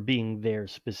special for being there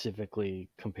specifically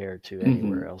compared to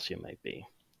anywhere Hmm. else you might be.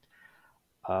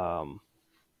 Um,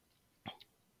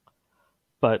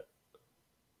 but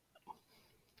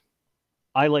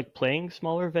I like playing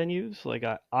smaller venues. Like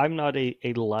I'm not a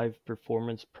live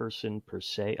performance person per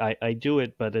se. I do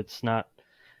it, but it's not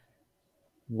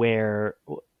where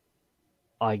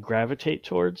I gravitate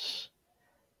towards.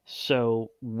 So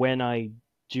when I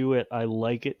do it, I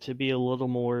like it to be a little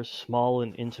more small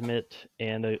and intimate,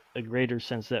 and a greater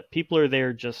sense that people are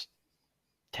there just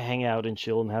to hang out and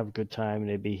chill and have a good time,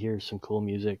 maybe hear some cool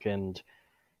music. And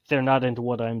if they're not into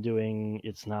what I'm doing,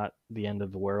 it's not the end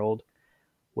of the world.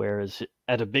 Whereas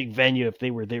at a big venue, if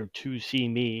they were there to see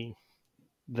me,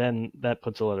 then that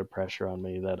puts a lot of pressure on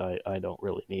me that I don't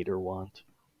really need or want.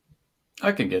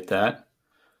 I can get that.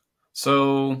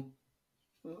 So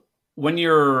when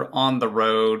you're on the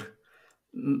road,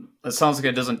 it sounds like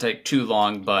it doesn't take too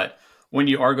long, but when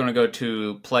you are going to go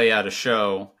to play at a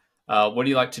show, what do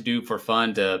you like to do for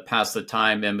fun to pass the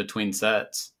time in between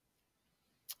sets?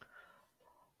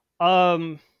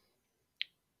 Um,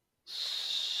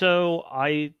 so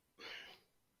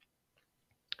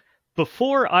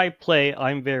before I play,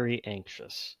 I'm very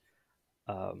anxious.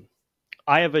 Um,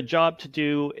 I have a job to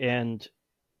do, and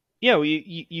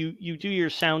you do your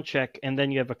sound check, and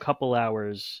then you have a couple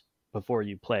hours before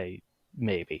you play,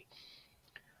 maybe.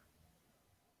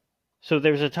 So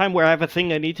there's a time where I have a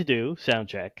thing I need to do, sound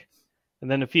check, and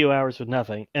then a few hours with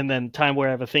nothing, and then time where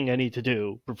I have a thing I need to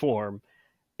do, perform,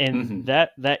 and Hmm.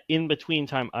 that in between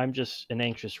time, I'm just an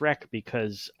anxious wreck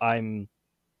because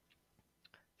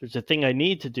there's a thing I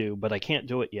need to do, but I can't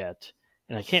do it yet,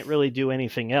 and I can't really do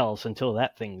anything else until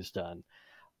that thing's done.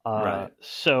 Right.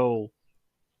 So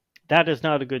that is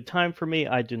not a good time for me.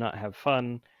 I do not have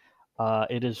fun.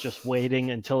 It is just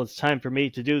waiting until it's time for me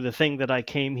to do the thing that I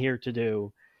came here to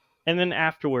do. And then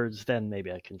afterwards, then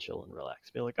maybe I can chill and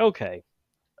relax. Be like, okay,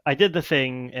 I did the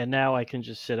thing, and now I can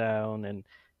just sit down and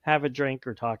have a drink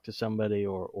or talk to somebody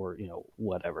or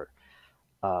whatever.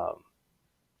 Um,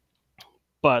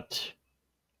 but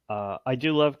I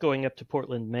do love going up to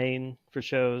Portland, Maine for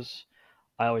shows.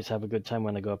 I always have a good time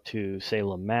when I go up to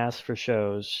Salem, Mass for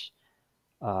shows.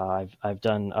 I've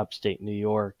done upstate New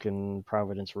York and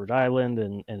Providence, Rhode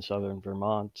Island, and southern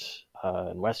Vermont,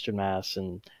 and Western Mass,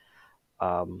 and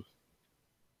um,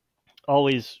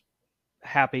 always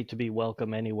happy to be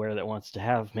welcome anywhere that wants to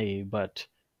have me. But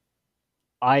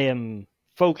I am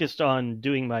focused on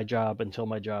doing my job until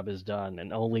my job is done,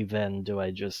 and only then do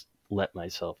I just let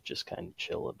myself just kind of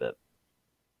chill a bit.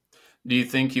 Do you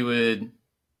think you would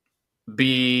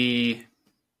be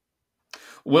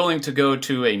willing to go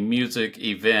to a music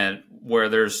event where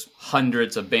there's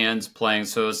hundreds of bands playing,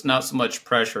 so it's not so much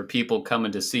pressure people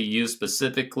coming to see you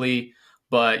specifically,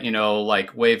 but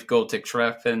like Wave Gothic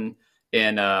Treffen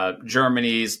in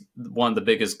Germany's one of the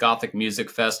biggest Gothic music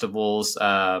festivals.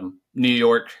 New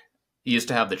York used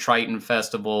to have the Triton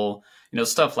Festival,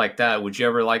 stuff like that. Would you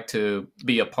ever like to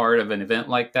be a part of an event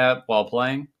like that while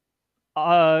playing?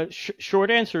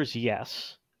 Short answer is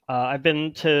yes. I've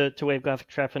been to Wave Gothic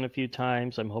Treffen a few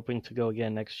times. I'm hoping to go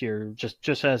again next year,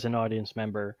 just as an audience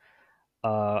member.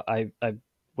 I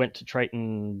went to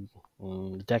Triton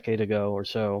a decade ago or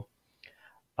so,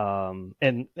 and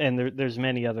there's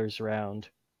many others around.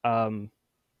 Um,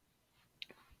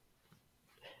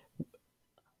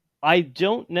 I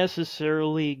don't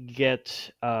necessarily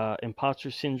get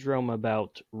imposter syndrome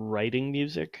about writing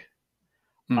music.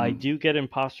 I Hmm. do get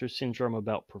imposter syndrome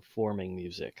about performing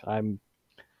music.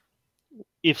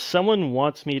 If someone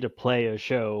wants me to play a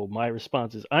show, my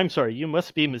response is, "I'm sorry, you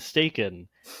must be mistaken.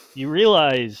 You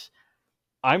realize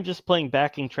I'm just playing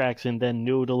backing tracks and then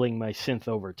noodling my synth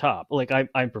over top. Like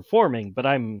I'm performing, but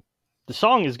the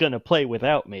song is going to play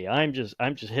without me. I'm just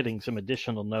hitting some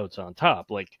additional notes on top.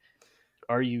 Like,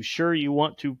 are you sure you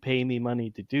want to pay me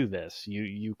money to do this?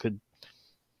 You could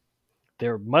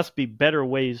There must be better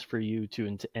ways for you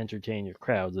to entertain your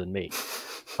crowd than me."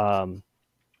 Um,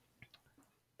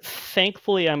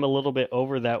 Thankfully, I'm a little bit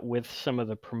over that with some of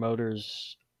the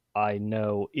promoters I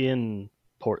know in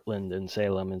Portland and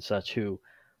Salem and such, who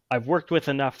I've worked with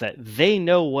enough that they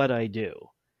know what I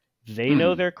do. They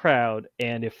know Hmm. their crowd,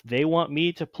 and if they want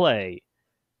me to play,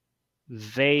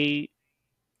 they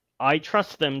I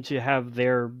trust them to have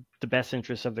the best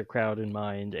interests of their crowd in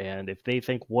mind, and if they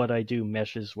think what I do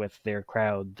meshes with their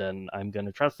crowd, then I'm going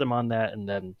to trust them on that, and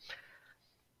then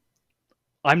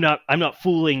I'm not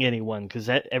fooling anyone because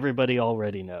everybody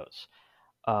already knows.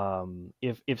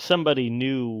 If somebody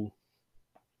knew,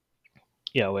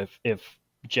 if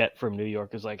Jet from New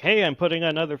York is like, "Hey, I'm putting on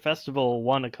another festival,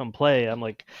 want to come play?" I'm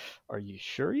like, "Are you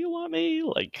sure you want me?"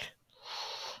 Like,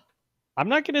 I'm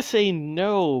not gonna say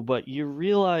no, but you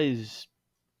realize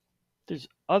there's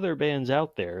other bands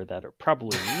out there that are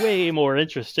probably way more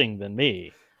interesting than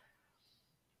me.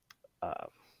 Uh,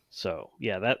 so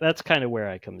yeah, that's kind of where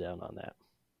I come down on that.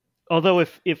 Although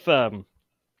if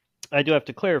I do have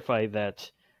to clarify that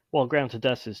while Ground to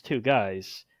Dust is two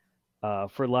guys,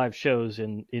 for live shows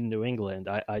in New England,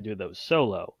 I do those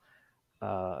solo.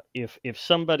 If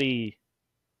somebody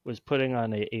was putting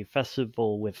on a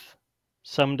festival with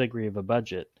some degree of a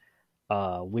budget,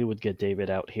 we would get David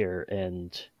out here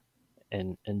and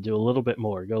do a little bit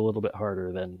more, go a little bit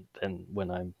harder than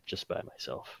when I'm just by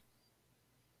myself.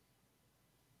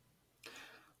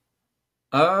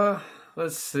 Uh,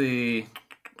 let's see.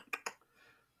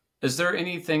 Is there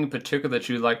anything in particular that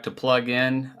you'd like to plug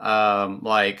in,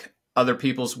 like other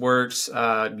people's works?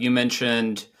 You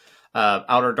mentioned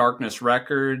Outer Darkness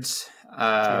Records,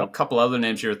 a Yep. couple other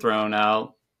names you're throwing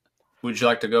out. Would you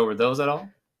like to go over those at all?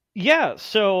 Yeah.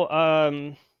 So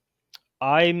I'm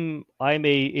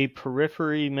a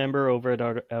periphery member over at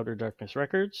Outer Darkness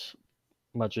Records,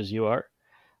 much as you are.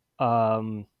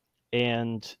 Um,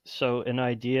 and so an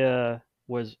idea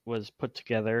was put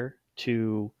together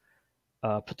to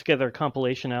put together a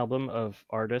compilation album of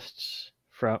artists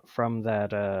from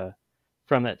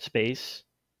that space,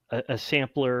 a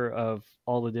sampler of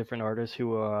all the different artists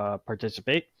who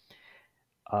participate.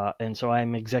 And so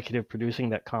I'm executive producing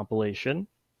that compilation.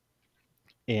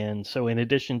 And so, in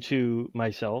addition to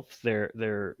myself,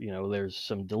 there's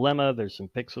some Dilemma, there's some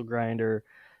Pixel Grinder,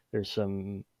 there's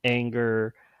some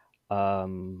Anger,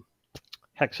 um,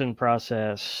 Hexen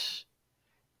Process,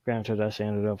 Granted Us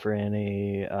Antidote for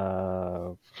Annie.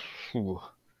 I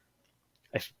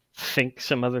think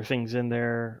some other things in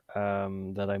there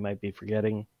that I might be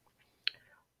forgetting.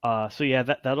 So yeah,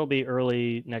 that'll be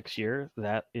early next year.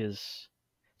 It's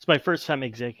my first time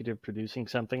executive producing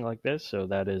something like this, so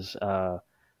that is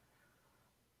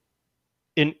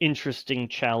an interesting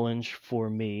challenge for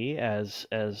me as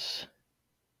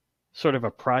sort of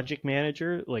a project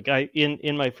manager. Like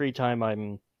in my free time,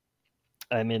 I'm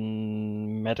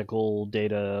in medical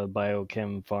data,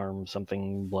 biochem farm,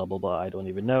 something, blah blah blah. I don't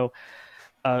even know.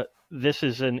 Uh, this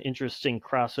is an interesting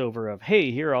crossover of,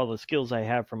 hey, here are all the skills I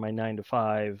have from my 9 to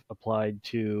 5 applied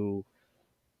to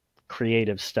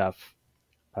creative stuff.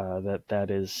 That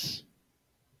is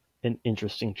an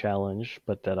interesting challenge,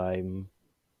 but that I'm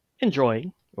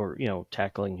enjoying or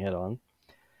tackling head on.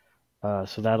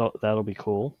 So that'll be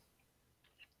cool.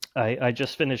 I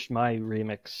just finished my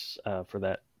remix for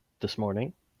that this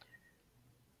morning,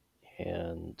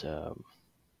 and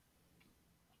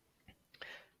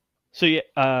so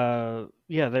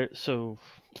yeah there so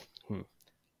hmm.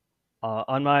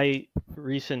 On my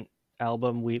recent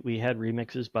album, we had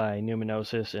remixes by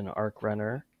Numenosis and Arc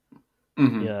Runner,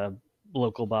 Mm-hmm. yeah,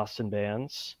 local Boston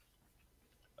bands.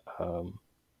 Um,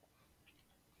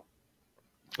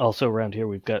 Also around here,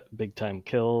 we've got Big Time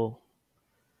Kill,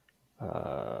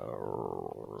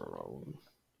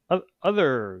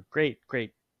 other great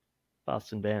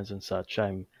Boston bands and such.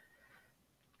 I'm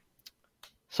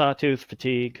Sawtooth,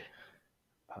 Fatigue.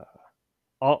 Uh,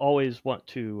 I'll always want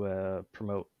to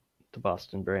promote the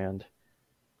Boston brand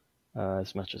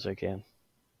as much as I can.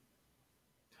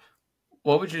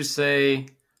 What would you say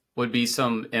would be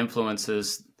some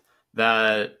influences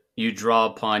that you draw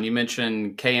upon? You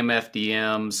mentioned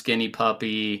KMFDM, Skinny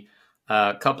Puppy,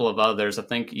 a couple of others. I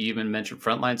think you even mentioned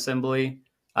Frontline Assembly.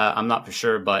 I'm not for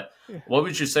sure, but Yeah. what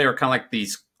would you say are kind of like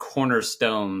these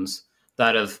cornerstones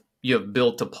that you have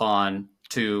built upon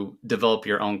to develop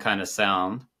your own kind of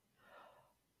sound?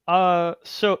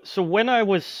 So when I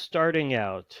was starting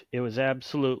out, it was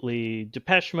absolutely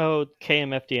Depeche Mode,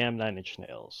 KMFDM, Nine Inch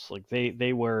Nails. Like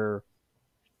they were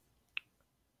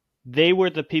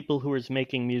the people who was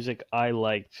making music I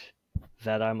liked,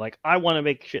 that I'm like, I want to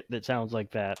make shit that sounds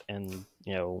like that, and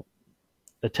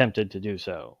attempted to do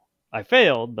so. I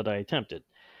failed, but I attempted.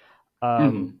 Um,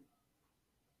 Mm-hmm.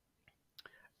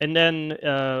 and then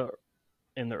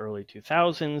in the early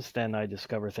 2000s, then I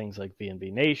discovered things like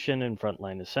VNB Nation and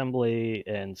Frontline Assembly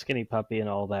and Skinny Puppy and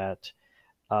all that.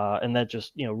 And that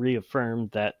just,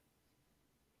 reaffirmed that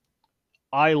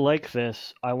I like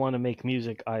this. I want to make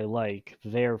music I like.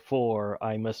 Therefore,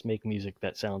 I must make music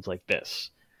that sounds like this.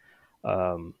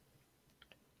 Um,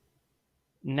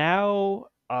 Now,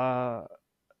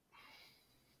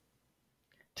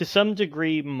 to some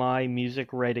degree, my music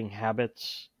writing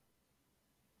habits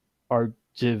are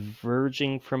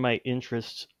diverging from my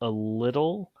interests a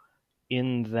little,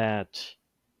 in that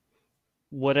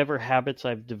whatever habits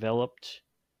I've developed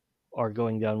are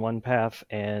going down one path,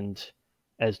 and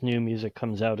as new music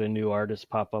comes out and new artists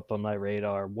pop up on my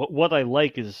radar, what I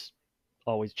like is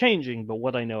always changing, but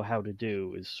what I know how to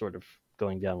do is sort of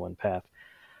going down one path.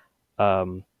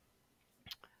 Um,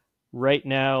 right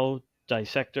now,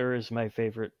 Dissector is my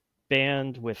favorite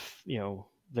band, with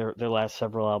their last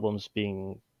several albums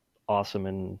being awesome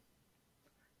and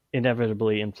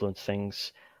inevitably influence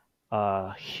things.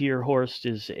 Horst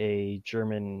is a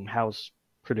German house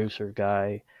producer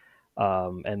guy,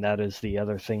 and that is the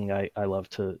other thing I love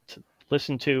to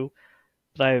listen to.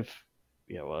 But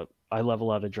I love a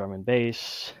lot of drum and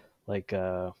bass, like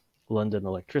London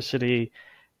Electricity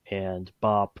and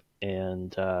Bop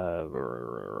and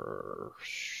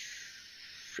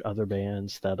other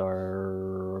bands that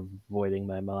are avoiding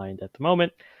my mind at the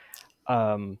moment.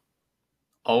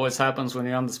 Always happens when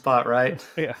you're on the spot, right?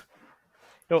 Yeah.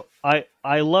 No,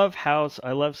 I love house.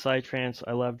 I love psytrance.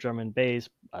 I love drum and bass.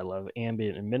 I love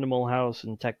ambient and minimal house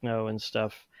and techno and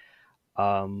stuff.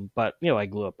 But I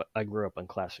grew up on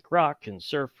classic rock and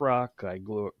surf rock. I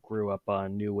grew up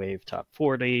on new wave top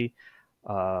 40.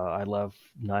 I love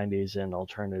 90s and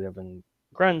alternative and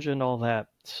grunge and all that.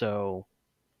 So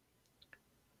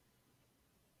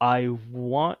I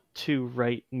want to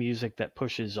write music that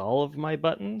pushes all of my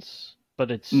buttons,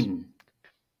 but it's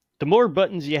the more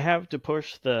buttons you have to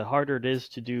push, the harder it is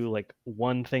to do like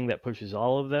one thing that pushes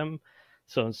all of them.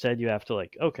 So instead you have to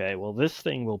like, okay, well, this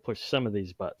thing will push some of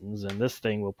these buttons and this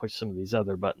thing will push some of these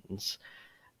other buttons.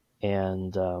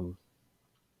 And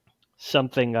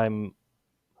something I'm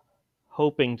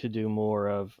hoping to do more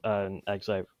of, and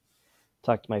actually I've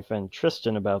talked to my friend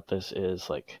Tristan about this, is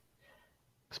like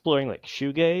exploring like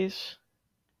shoegaze,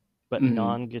 but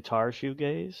non-guitar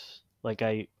shoegaze. Like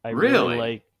I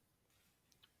really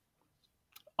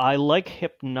like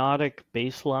hypnotic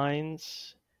bass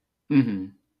lines.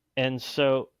 And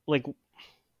so like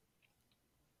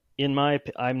I'm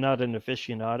not an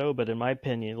aficionado, but in my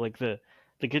opinion, like the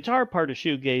guitar part of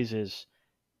shoegaze is,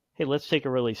 hey, let's take a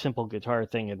really simple guitar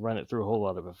thing and run it through a whole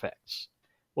lot of effects.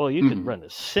 Well, you could run a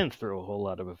synth through a whole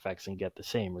lot of effects and get the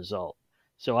same result.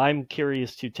 So I'm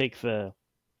curious to take the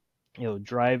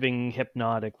driving,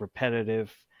 hypnotic,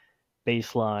 repetitive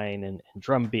bass line and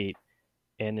drum beat,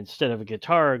 and instead of a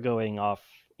guitar going off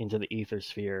into the ether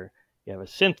sphere, you have a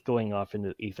synth going off into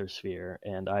the ether sphere,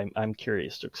 and I'm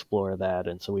curious to explore that.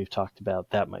 And so we've talked about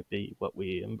that might be what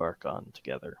we embark on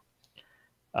together.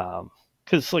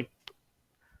 Because like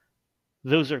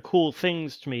those are cool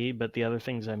things to me, but the other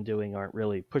things I'm doing aren't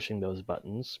really pushing those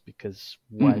buttons, because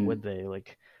why would they?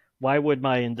 Like, why would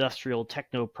my industrial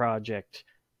techno project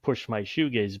push my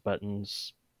shoegaze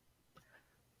buttons?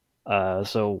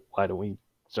 So why don't we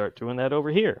start doing that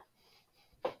over here?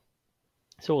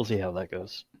 So we'll see how that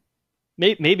goes.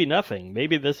 Maybe nothing.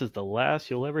 Maybe this is the last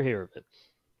you'll ever hear of it.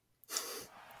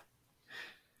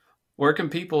 Where can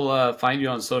people find you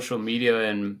on social media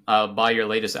and buy your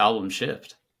latest album,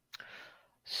 Shift?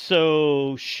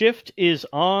 So Shift is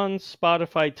on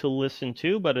Spotify to listen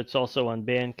to, but it's also on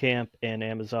Bandcamp and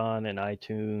Amazon and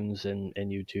iTunes and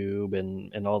YouTube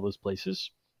and all those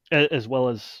places, as well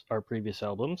as our previous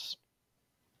albums.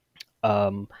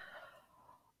 Ground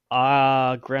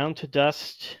to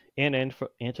Dust and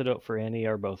Antidote for Annie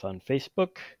are both on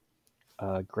Facebook.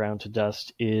 Ground to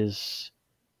Dust is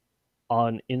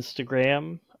on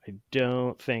Instagram. I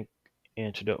don't think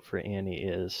Antidote for Annie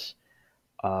is.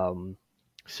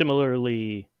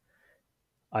 Similarly,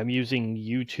 I'm using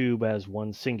YouTube as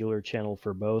one singular channel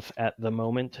for both at the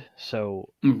moment.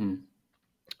 So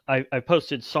I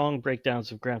posted song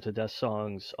breakdowns of Ground to Dust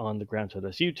songs on the Ground to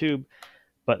Dust YouTube,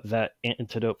 but that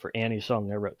Antidote for Annie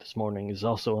song I wrote this morning is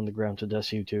also on the Ground to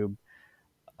Dust YouTube.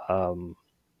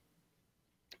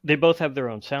 They both have their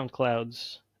own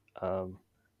SoundClouds,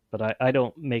 but I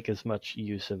don't make as much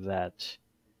use of that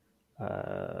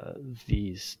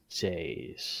these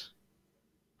days.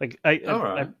 Like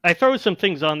I throw some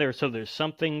things on there so there's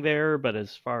something there, but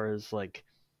as far as like,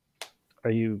 are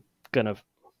you gonna?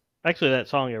 Actually, that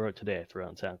song I wrote today I threw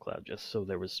on SoundCloud just so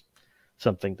there was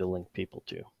something to link people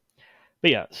to.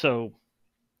 But yeah, so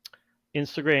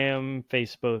Instagram,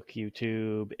 Facebook,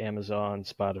 YouTube, Amazon,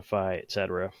 Spotify,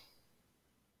 etc.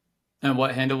 And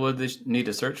what handle would they need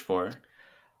to search for?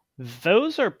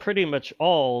 Those are pretty much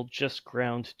all just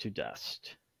Ground to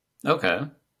Dust. Okay.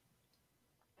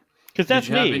 Because that's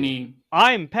me.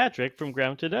 I'm Patrick from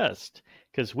Ground to Dust.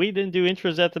 Because we didn't do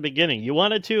intros at the beginning. You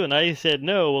wanted to, and I said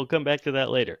no. We'll come back to that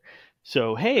later.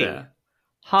 So, hey,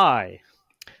 Hi,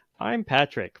 I'm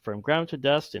Patrick from Ground to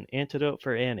Dust and Antidote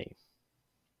for Annie.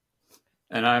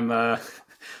 And I'm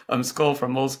Skull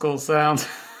from Old Skull Sound.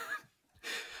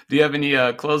 Do you have any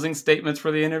closing statements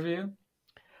for the interview?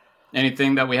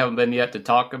 Anything that we haven't been yet to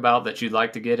talk about that you'd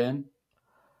like to get in?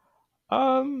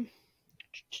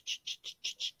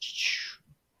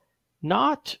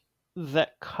 Not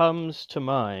that comes to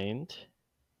mind.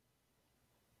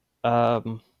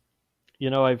 If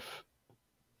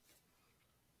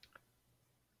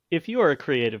you are a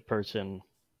creative person,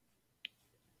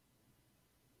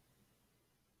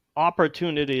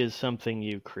 opportunity is something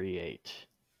you create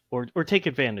or take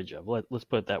advantage of. Let's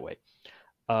put it that way.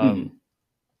 I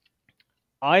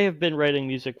have been writing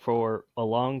music for a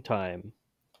long time,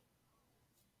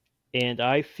 and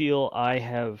I feel I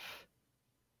have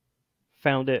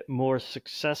found it more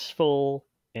successful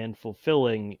and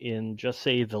fulfilling in just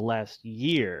say the last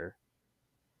year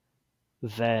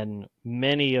than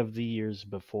many of the years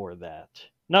before that.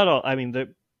 Not all, I mean,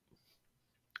 the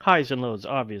highs and lows,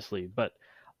 obviously, but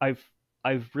I've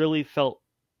I've really felt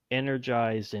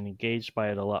energized and engaged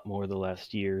by it a lot more the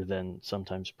last year than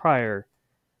sometimes prior.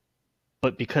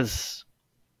 But because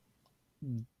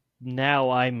now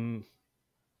I'm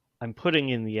putting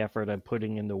in the effort, I'm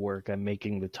putting in the work, I'm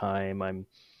making the time, I'm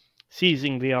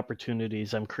seizing the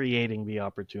opportunities, I'm creating the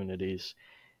opportunities,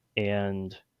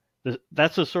 and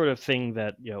that's the sort of thing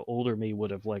that older me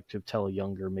would have liked to tell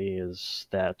younger me is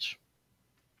that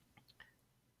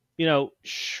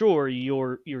sure,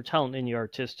 your talent and your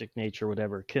artistic nature,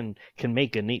 whatever, can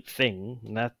make a neat thing,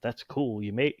 and that's cool.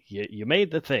 You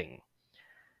made the thing,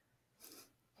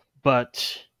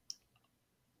 but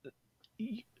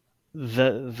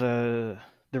the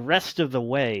the rest of the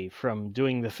way from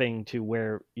doing the thing to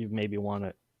where you maybe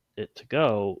want it to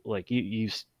go, like you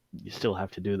still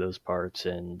have to do those parts,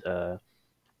 and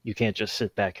you can't just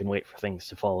sit back and wait for things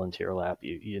to fall into your lap.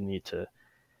 You need to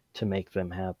make them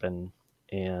happen,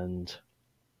 and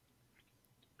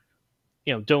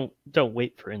don't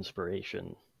wait for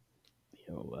inspiration.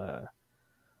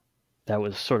 That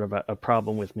was sort of a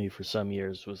problem with me for some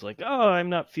years, was like, oh, I'm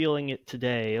not feeling it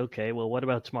today. Okay, well, what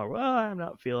about tomorrow? Well, I'm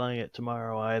not feeling it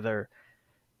tomorrow either.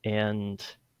 And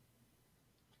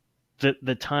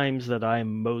the times that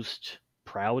I'm most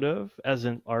proud of as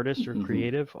an artist or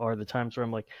creative are the times where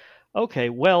I'm like, okay,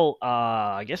 well,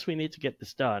 I guess we need to get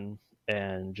this done,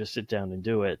 and just sit down and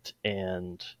do it,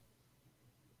 and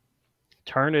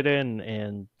turn it in,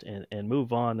 and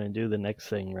move on and do the next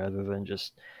thing, rather than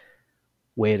just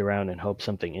wait around and hope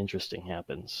something interesting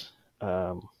happens.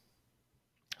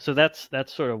 So that's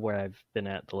sort of where I've been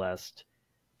at the last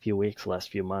few weeks, last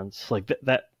few months. Like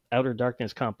that Outer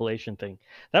Darkness compilation thing,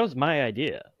 that was my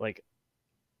idea. Like,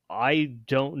 I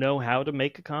don't know how to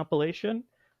make a compilation,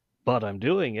 but I'm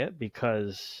doing it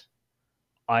because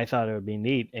I thought it would be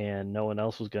neat and no one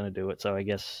else was going to do it. So I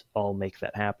guess I'll make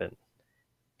that happen,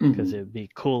 because it'd be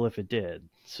cool if it did.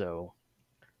 So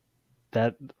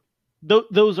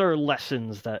those are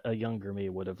lessons that a younger me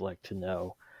would have liked to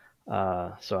know.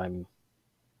 So I'm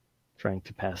trying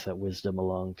to pass that wisdom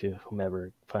along to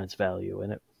whomever finds value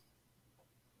in it.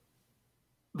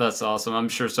 That's awesome. I'm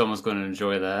sure someone's going to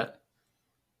enjoy that.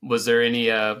 Was there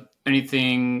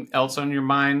anything else on your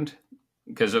mind?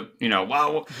 Because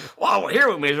while we're here,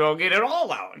 we may as well get it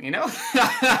all out.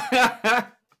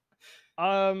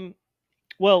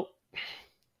 Well,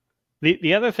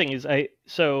 the other thing is I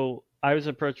was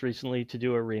approached recently to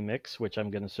do a remix, which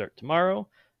I'm going to start tomorrow.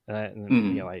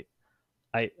 And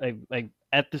I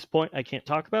at this point I can't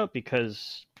talk about,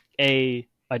 because I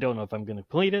don't know if I'm going to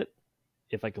complete it.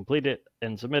 If I complete it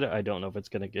and submit it, I don't know if it's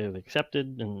going to get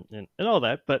accepted and all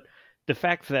that. But the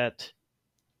fact that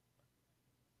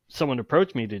someone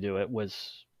approached me to do it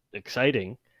was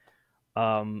exciting.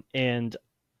 And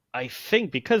I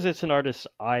think because it's an artist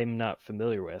I'm not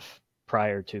familiar with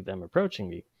prior to them approaching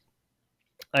me,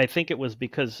 I think it was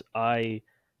because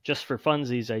just for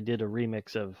funsies, I did a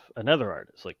remix of another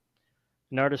artist, like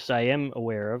an artist I am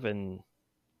aware of and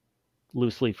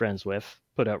loosely friends with,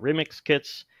 put out remix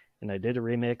kits, and I did a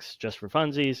remix just for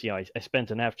funsies. I spent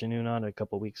an afternoon on it a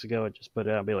couple of weeks ago. I just put it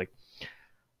out and be like,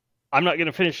 I'm not going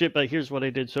to finish it, but here's what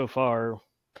I did so far.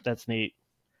 That's neat.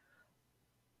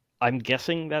 I'm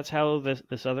guessing that's how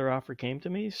this other offer came to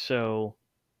me. So,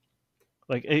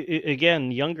 like,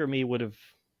 again, younger me would have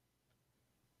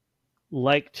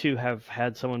liked to have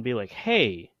had someone be like,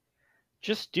 hey,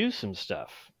 just do some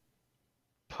stuff.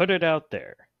 Put it out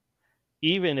there.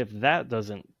 Even if that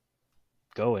doesn't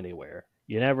go anywhere,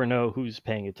 you never know who's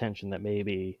paying attention, that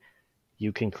maybe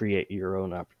you can create your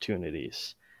own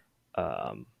opportunities.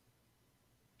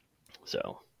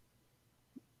 So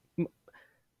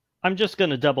I'm just going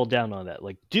to double down on that.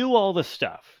 Like, do all the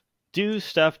stuff. Do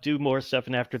more stuff,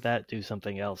 and after that, do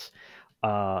something else.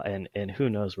 And who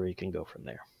knows where you can go from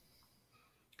there.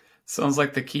 Sounds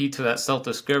like the key to that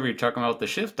self-discovery you're talking about, the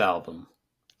Shift album.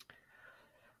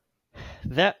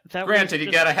 That granted,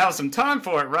 you got to have some time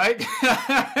for it, right?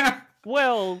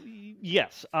 Well,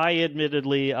 yes. I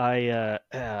admittedly, I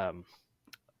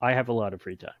have a lot of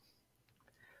free time.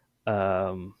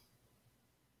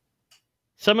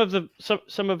 Some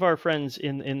of our friends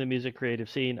in the music creative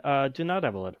scene do not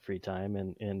have a lot of free time,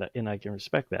 and I can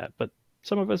respect that. But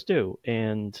some of us do,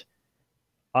 and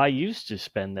I used to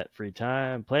spend that free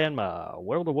time playing my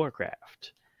World of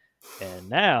Warcraft, and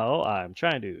now I'm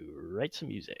trying to write some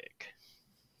music.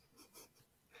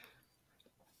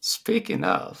 Speaking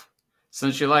of,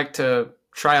 since you like to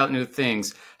try out new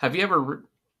things. Have you ever,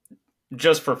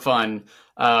 just for fun,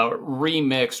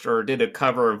 remixed or did a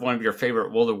cover of one of your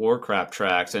favorite World of Warcraft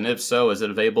tracks? And if so, is it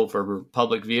available for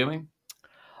public viewing?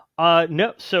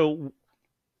 No. So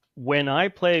when I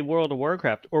play World of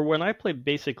Warcraft, or when I play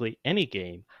basically any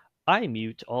game, I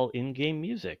mute all in-game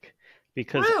music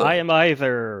because I Really? am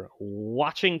either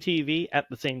watching TV at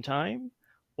the same time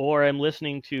or I'm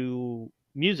listening to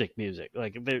music.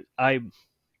 Like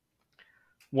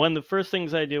one of the first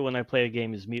things I do when I play a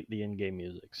game is mute the in-game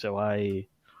music. So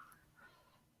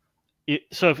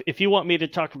if you want me to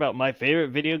talk about my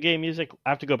favorite video game music, I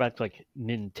have to go back to like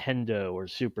Nintendo or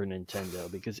Super Nintendo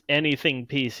because anything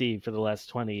PC for the last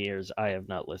 20 years I have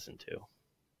not listened to.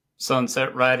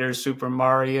 Sunset Riders, Super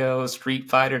Mario, Street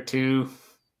Fighter 2.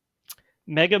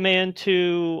 Mega Man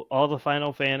 2, all the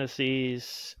Final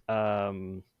Fantasies,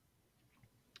 actually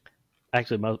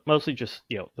mostly just,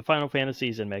 the Final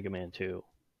Fantasies and Mega Man 2.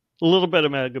 A little bit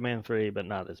of Mega Man 3, but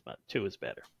not as much. 2 is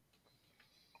better.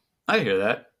 I hear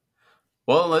that.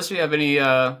 Well, unless you have any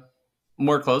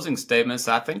more closing statements,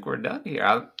 I think we're done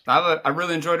here. I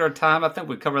really enjoyed our time. I think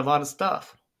we covered a lot of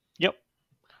stuff. Yep.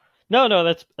 No,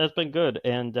 that's been good.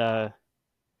 And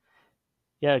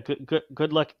yeah,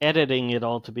 good luck editing it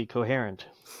all to be coherent.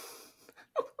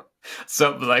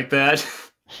 Something like that.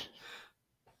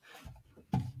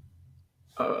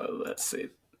 Let's see.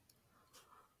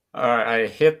 All right, I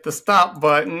hit the stop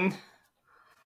button.